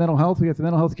involved in mental health. We have the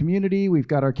mental health community. We've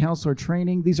got our counselor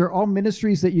training. These are all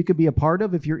ministries that you could be a part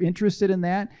of. If you're interested in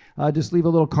that, just leave a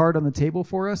little card on the table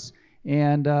for us,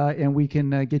 and we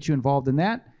can get you involved in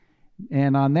that.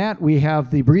 And on that, we have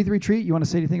the Breathe Retreat. You want to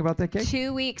say anything about that, Kate?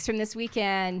 2 weeks from this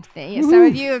weekend. Some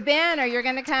of you have been, or you're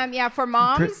going to come. Yeah, for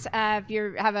moms, if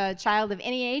you have a child of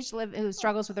any age who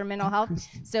struggles with their mental health.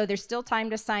 So there's still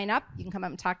time to sign up. You can come up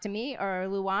and talk to me or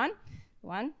Luan,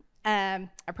 our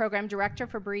program director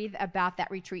for Breathe, about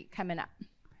that retreat coming up.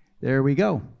 There we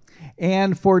go.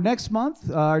 And for next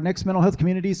month, our next mental health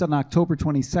community is on October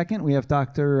 22nd. We have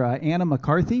Dr. Anna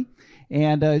McCarthy.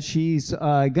 And she's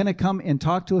going to come and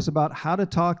talk to us about how to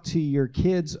talk to your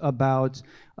kids about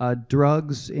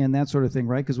drugs and that sort of thing,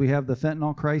 right? Because we have the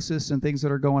fentanyl crisis and things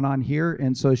that are going on here.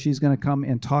 And so she's going to come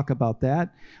and talk about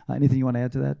that. Anything you want to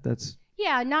add to that?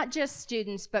 Yeah, not just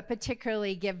students, but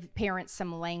particularly give parents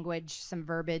some language, some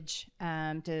verbiage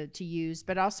to use,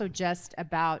 but also just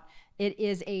about it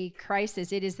is a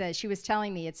crisis. It is that she was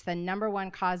telling me it's the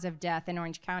 #1 cause of death in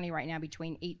Orange County right now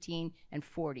between 18 and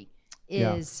 40.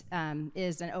 Is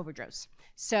an overdose.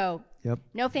 So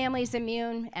no family is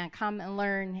immune, and come and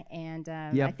learn. And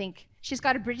I think she's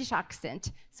got a British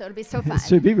accent, so it'll be so fun. It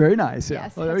should be very nice. Yeah.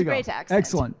 Yes, well, there you go. Great accent.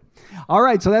 Excellent. All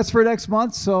right, so that's for next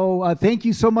month. So thank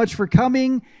you so much for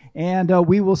coming, and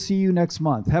we will see you next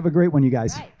month. Have a great one, you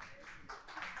guys. Right.